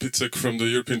Pitzek from the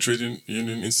European Trade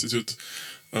Union Institute.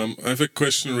 I have a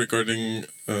question regarding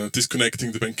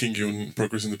disconnecting the banking union,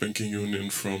 progress in the banking union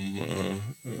from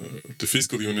the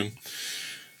fiscal union.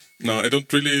 Now, I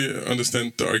don't really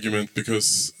understand the argument,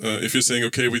 because if you're saying,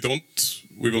 okay, we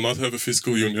will not have a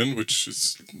fiscal union, which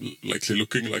is likely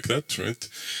looking like that, right?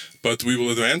 But we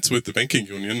will advance with the banking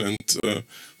union, and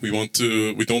we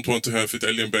don't want to have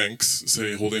Italian banks,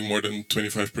 say, holding more than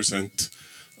 25%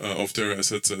 of their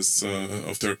assets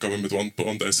of their government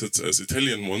bond assets as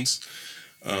Italian ones.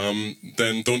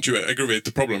 Then don't you aggravate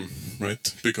the problem,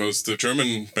 right? Because the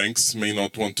German banks may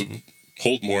not want to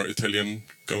hold more Italian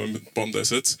government bond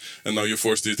assets, and now you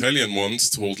force the Italian ones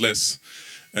to hold less.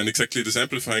 And exactly this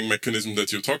amplifying mechanism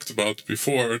that you talked about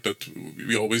before, that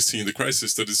we always see in the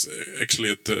crisis, that is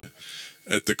actually at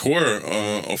the core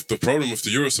of the problem of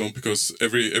the Eurozone, because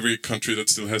every country that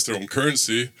still has their own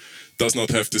currency does not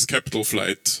have this capital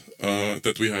flight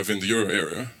that we have in the euro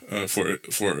area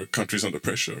for countries under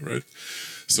pressure, right?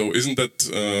 So isn't that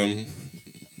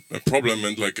a problem?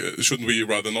 And shouldn't we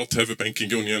rather not have a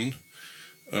banking union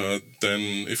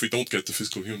than if we don't get the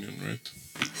fiscal union, right?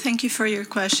 Thank you for your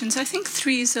questions. I think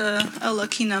 3 is a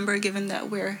lucky number, given that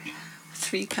we're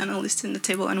 3 panelists in the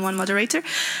table and 1 moderator.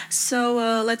 So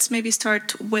let's maybe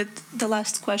start with the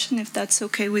last question, if that's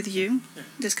okay with you,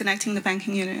 disconnecting the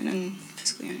banking union and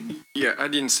fiscal union. Yeah, I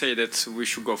didn't say that we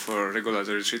should go for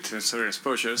regulatory treaty and sovereign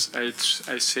exposures. I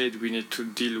said we need to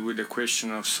deal with the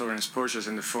question of sovereign exposures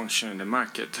and the function in the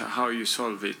market. How you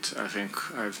solve it, I think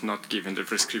I've not given the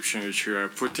prescription which you are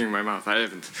putting in my mouth. I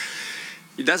haven't.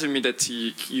 It doesn't mean that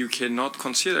you cannot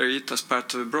consider it as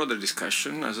part of a broader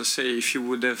discussion. As I say, if you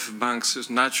would have banks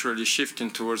naturally shifting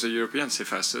towards the European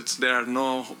safe assets, there are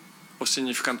no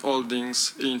significant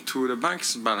holdings into the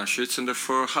bank's balance sheets, and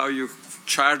therefore how you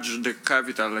charge the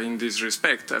capital in this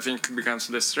respect, I think, becomes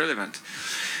less relevant.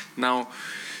 Now,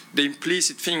 the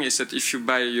implicit thing is that if you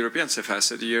buy a European safe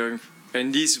asset,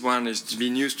 and this one is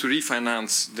being used to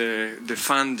refinance the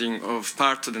funding of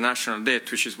part of the national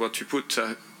debt, which is what you put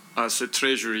as a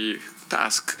treasury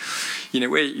task, in a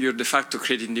way you're de facto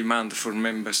creating demand for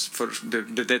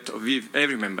the debt of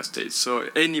every member state. So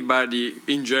anybody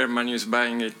in Germany who's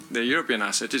buying the European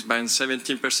asset is buying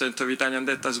 17% of Italian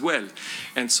debt as well,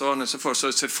 and so on and so forth. So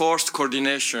it's a forced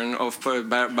coordination of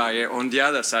buyer on the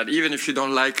other side. Even if you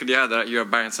don't like the other, you are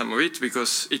buying some of it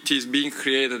because it is being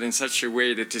created in such a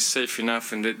way that is safe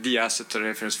enough and the asset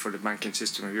reference for the banking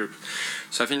system of Europe.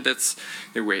 So I think that's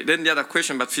the way. Then the other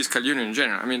question about fiscal union in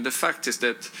general. I mean, the fact is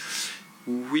that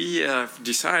we are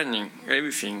designing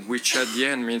everything, which at the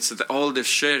end means that all the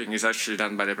sharing is actually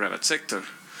done by the private sector.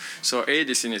 So aid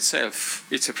is in itself,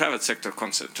 it's a private sector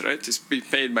concept, right? It's being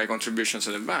paid by contributions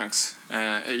of the banks.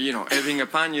 Having a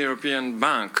pan-European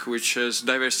bank which is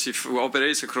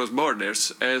operates across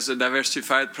borders as a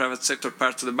diversified private sector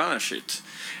part of the balance sheet,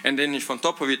 and then if on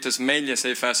top of it is mainly a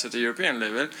safe asset at the European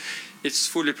level, it's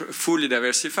fully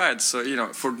diversified. So,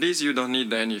 for this you don't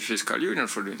need any fiscal union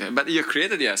for doing that. But you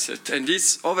created the asset, and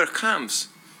this overcomes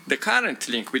the current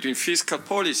link between fiscal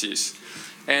policies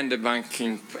and the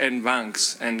banking and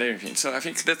banks and everything. So I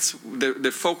think that's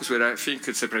the focus where I think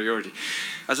it's a priority.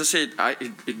 As I said,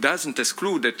 it doesn't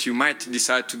exclude that you might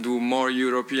decide to do more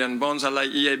European bonds like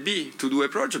EIB to do a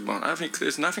project bond. I think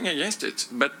there's nothing against it.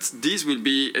 But these will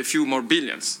be a few more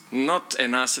billions, not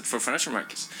an asset for financial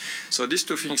markets. So these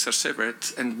two things are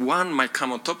separate, and one might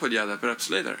come on top of the other,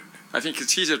 perhaps later. I think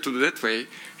it's easier to do that way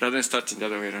rather than starting the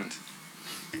other way around.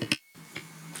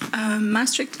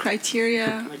 Maastricht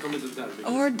criteria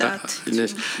or that,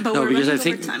 but no, we're because running I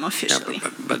think, over time officially. Yeah,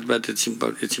 but it's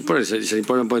important. It's an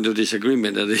important point of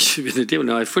disagreement that they should be on the table.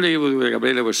 Now, I fully agree with what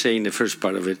Gabriela was saying in the first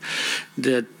part of it,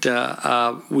 that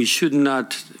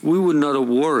we would not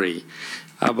worry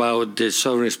about the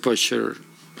sovereign exposure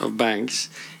of banks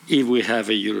if we have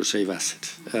a euro-safe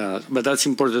asset. But that's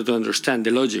important to understand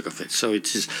the logic of it. So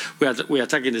we are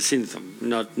attacking the symptom,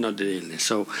 not the illness.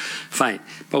 So fine.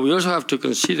 But we also have to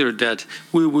consider that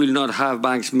we will not have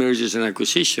banks mergers and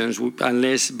acquisitions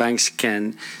unless banks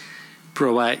can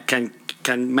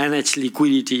manage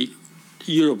liquidity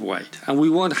Europe-wide. And we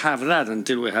won't have that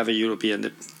until we have a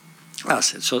European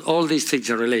asset. So all these things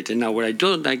are related. Now, what I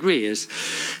don't agree is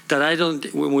that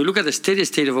when we look at the steady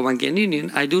state of a banking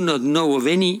union, I do not know of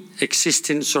any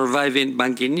existing surviving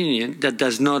banking union that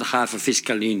does not have a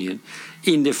fiscal union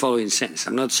in the following sense.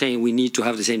 I'm not saying we need to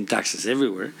have the same taxes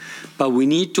everywhere, but we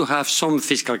need to have some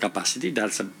fiscal capacity.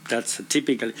 That's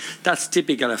typical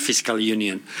of fiscal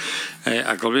union.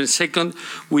 Second,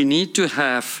 we need to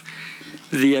have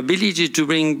the ability to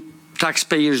bring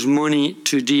taxpayers' money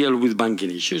to deal with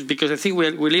banking issues, because I think we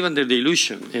live under the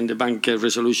illusion in the Bank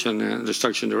Resolution and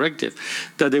Restructuring Directive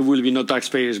that there will be no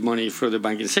taxpayers' money for the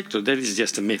banking sector. That is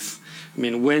just a myth. I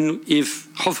mean,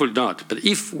 hopefully not, but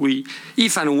if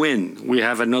and when we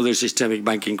have another systemic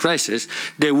banking crisis,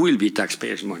 there will be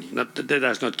taxpayers' money. Let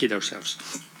us not kid ourselves.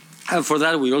 And for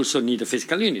that, we also need a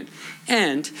fiscal union.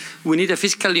 And we need a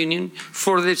fiscal union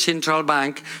for the central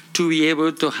bank to be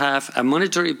able to have a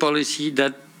monetary policy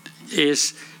that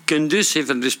is conducive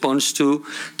in response to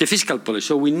the fiscal policy.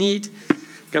 So we need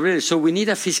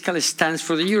a fiscal stance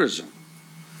for the Eurozone.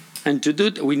 And to do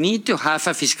that, we need to have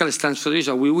a fiscal stance for the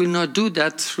Eurozone. We will not do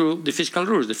that through the fiscal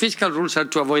rules. The fiscal rules are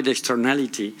to avoid the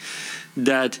externality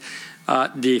that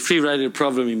the free rider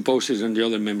problem imposes on the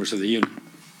other members of the Union.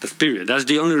 That's period. That's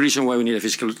the only reason why we need a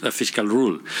fiscal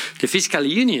rule. The fiscal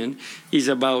union is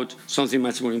about something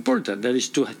much more important. That is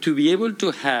to be able to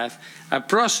have a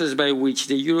process by which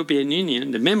the European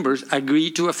Union, the members, agree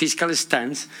to a fiscal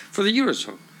stance for the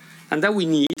Eurozone. And that we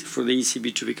need for the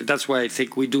ECB to be. That's why I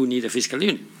think we do need a fiscal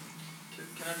union.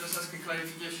 Can I just ask a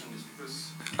clarification?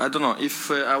 Because I don't know if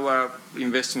our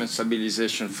investment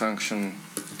stabilization function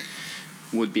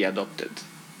would be adopted.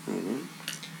 Mm-hmm.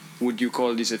 Would you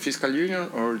call this a fiscal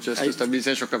union or just a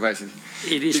stabilization capacity?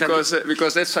 It is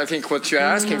because that's, I think, what you are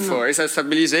asking for is a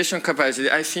stabilization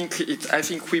capacity. I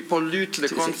think we pollute the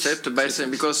concept by saying,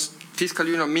 because fiscal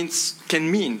union can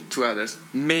mean to others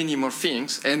many more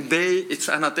things, and it's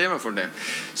anathema for them.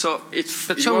 So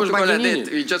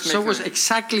was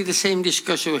exactly the same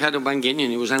discussion we had on banking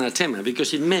union. It was anathema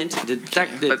because it meant the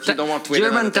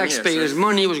German taxpayers'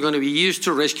 money was going to be used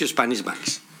to rescue Spanish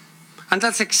banks. And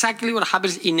that's exactly what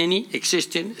happens in any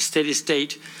existing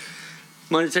steady-state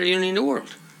monetary union in the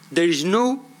world. There is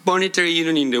no monetary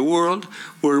union in the world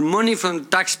where money from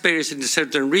taxpayers in a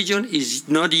certain region is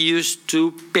not used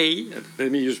to pay,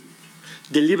 let me use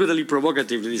deliberately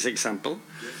provocatively this example,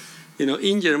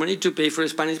 in Germany to pay for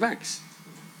Spanish banks.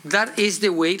 That is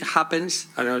the way it happens.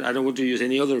 I don't want to use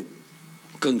any other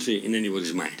country in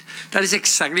anybody's mind. That is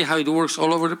exactly how it works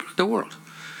all over the world.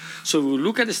 So we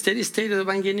look at the steady state of the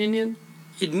banking union,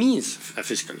 it means a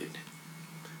fiscal union.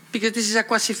 Because this is a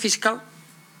quasi-fiscal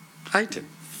item.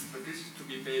 But this is to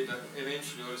be paid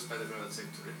eventually always by the private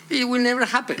sector. It will never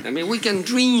happen. I mean, we can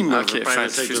dream of the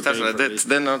private sector.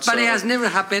 But it has never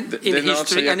happened in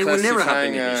history, and it will never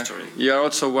happen in history. You are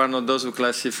also one of those who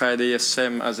classify the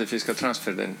ESM as a fiscal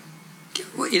transfer, then?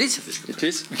 Well, it is a fiscal transfer. It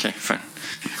is? Okay, fine.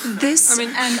 This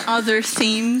and other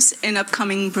themes in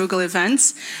upcoming Bruegel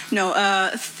events. No,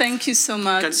 thank you so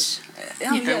much.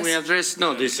 Can we address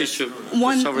this issue?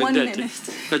 One minute.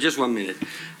 No, just 1 minute.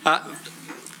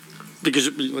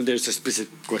 Because there's a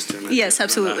specific question. Yes,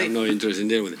 absolutely. I have no interest in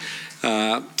dealing with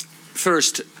it.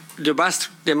 first, the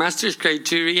Maastricht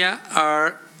criteria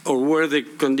are or were the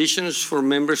conditions for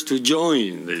members to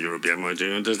join the European Monetary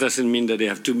Union. This doesn't mean that they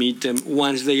have to meet them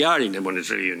once they are in the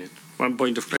Monetary Union. One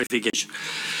point of clarification.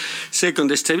 Second,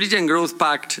 the Stability and Growth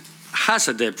Pact has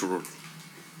a debt rule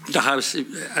that has,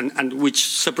 and which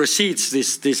supersedes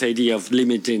this idea of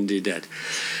limiting the debt.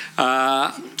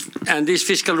 And this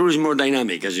fiscal rule is more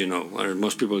dynamic, as you know, or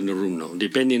most people in the room know.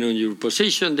 Depending on your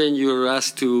position, then you're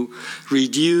asked to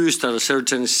reduce at a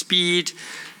certain speed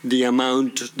the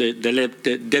amount, the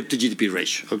debt to GDP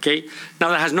ratio, okay? Now,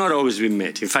 that has not always been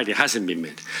met. In fact, it hasn't been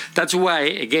met. That's why,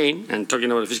 again, and talking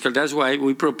about the fiscal, that's why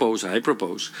I propose,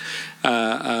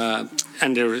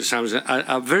 and there is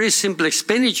a very simple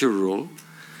expenditure rule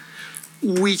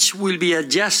which will be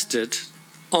adjusted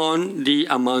on the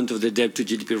amount of the debt to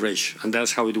GDP ratio. And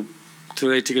that's how it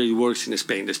theoretically works in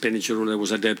Spain, the expenditure rule that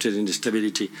was adopted in the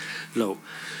stability law.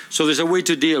 So there's a way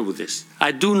to deal with this.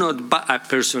 I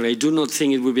personally do not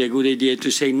think it would be a good idea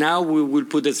to say now we will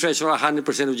put the threshold 100%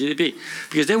 of GDP,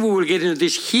 because then we will get into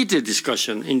this heated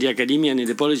discussion in the academia and in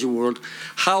the policy world.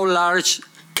 How large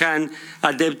can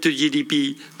a debt to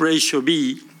GDP ratio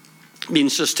be being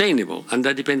sustainable? And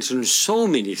that depends on so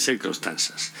many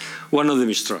circumstances. One of them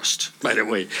is trust, by the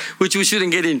way, which we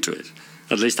shouldn't get into it.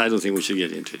 At least I don't think we should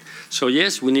get into it. So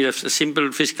yes, we need a simple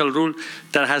fiscal rule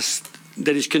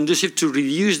that is conducive to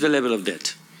reduce the level of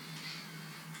debt.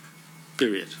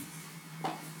 Period.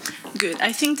 Good.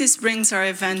 I think this brings our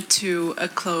event to a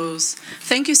close.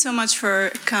 Thank you so much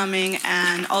for coming,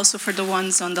 and also for the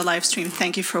ones on the live stream,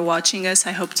 thank you for watching us.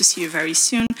 I hope to see you very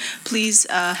soon. Please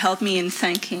help me in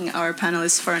thanking our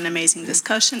panelists for an amazing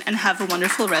discussion, and have a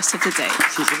wonderful rest of the day.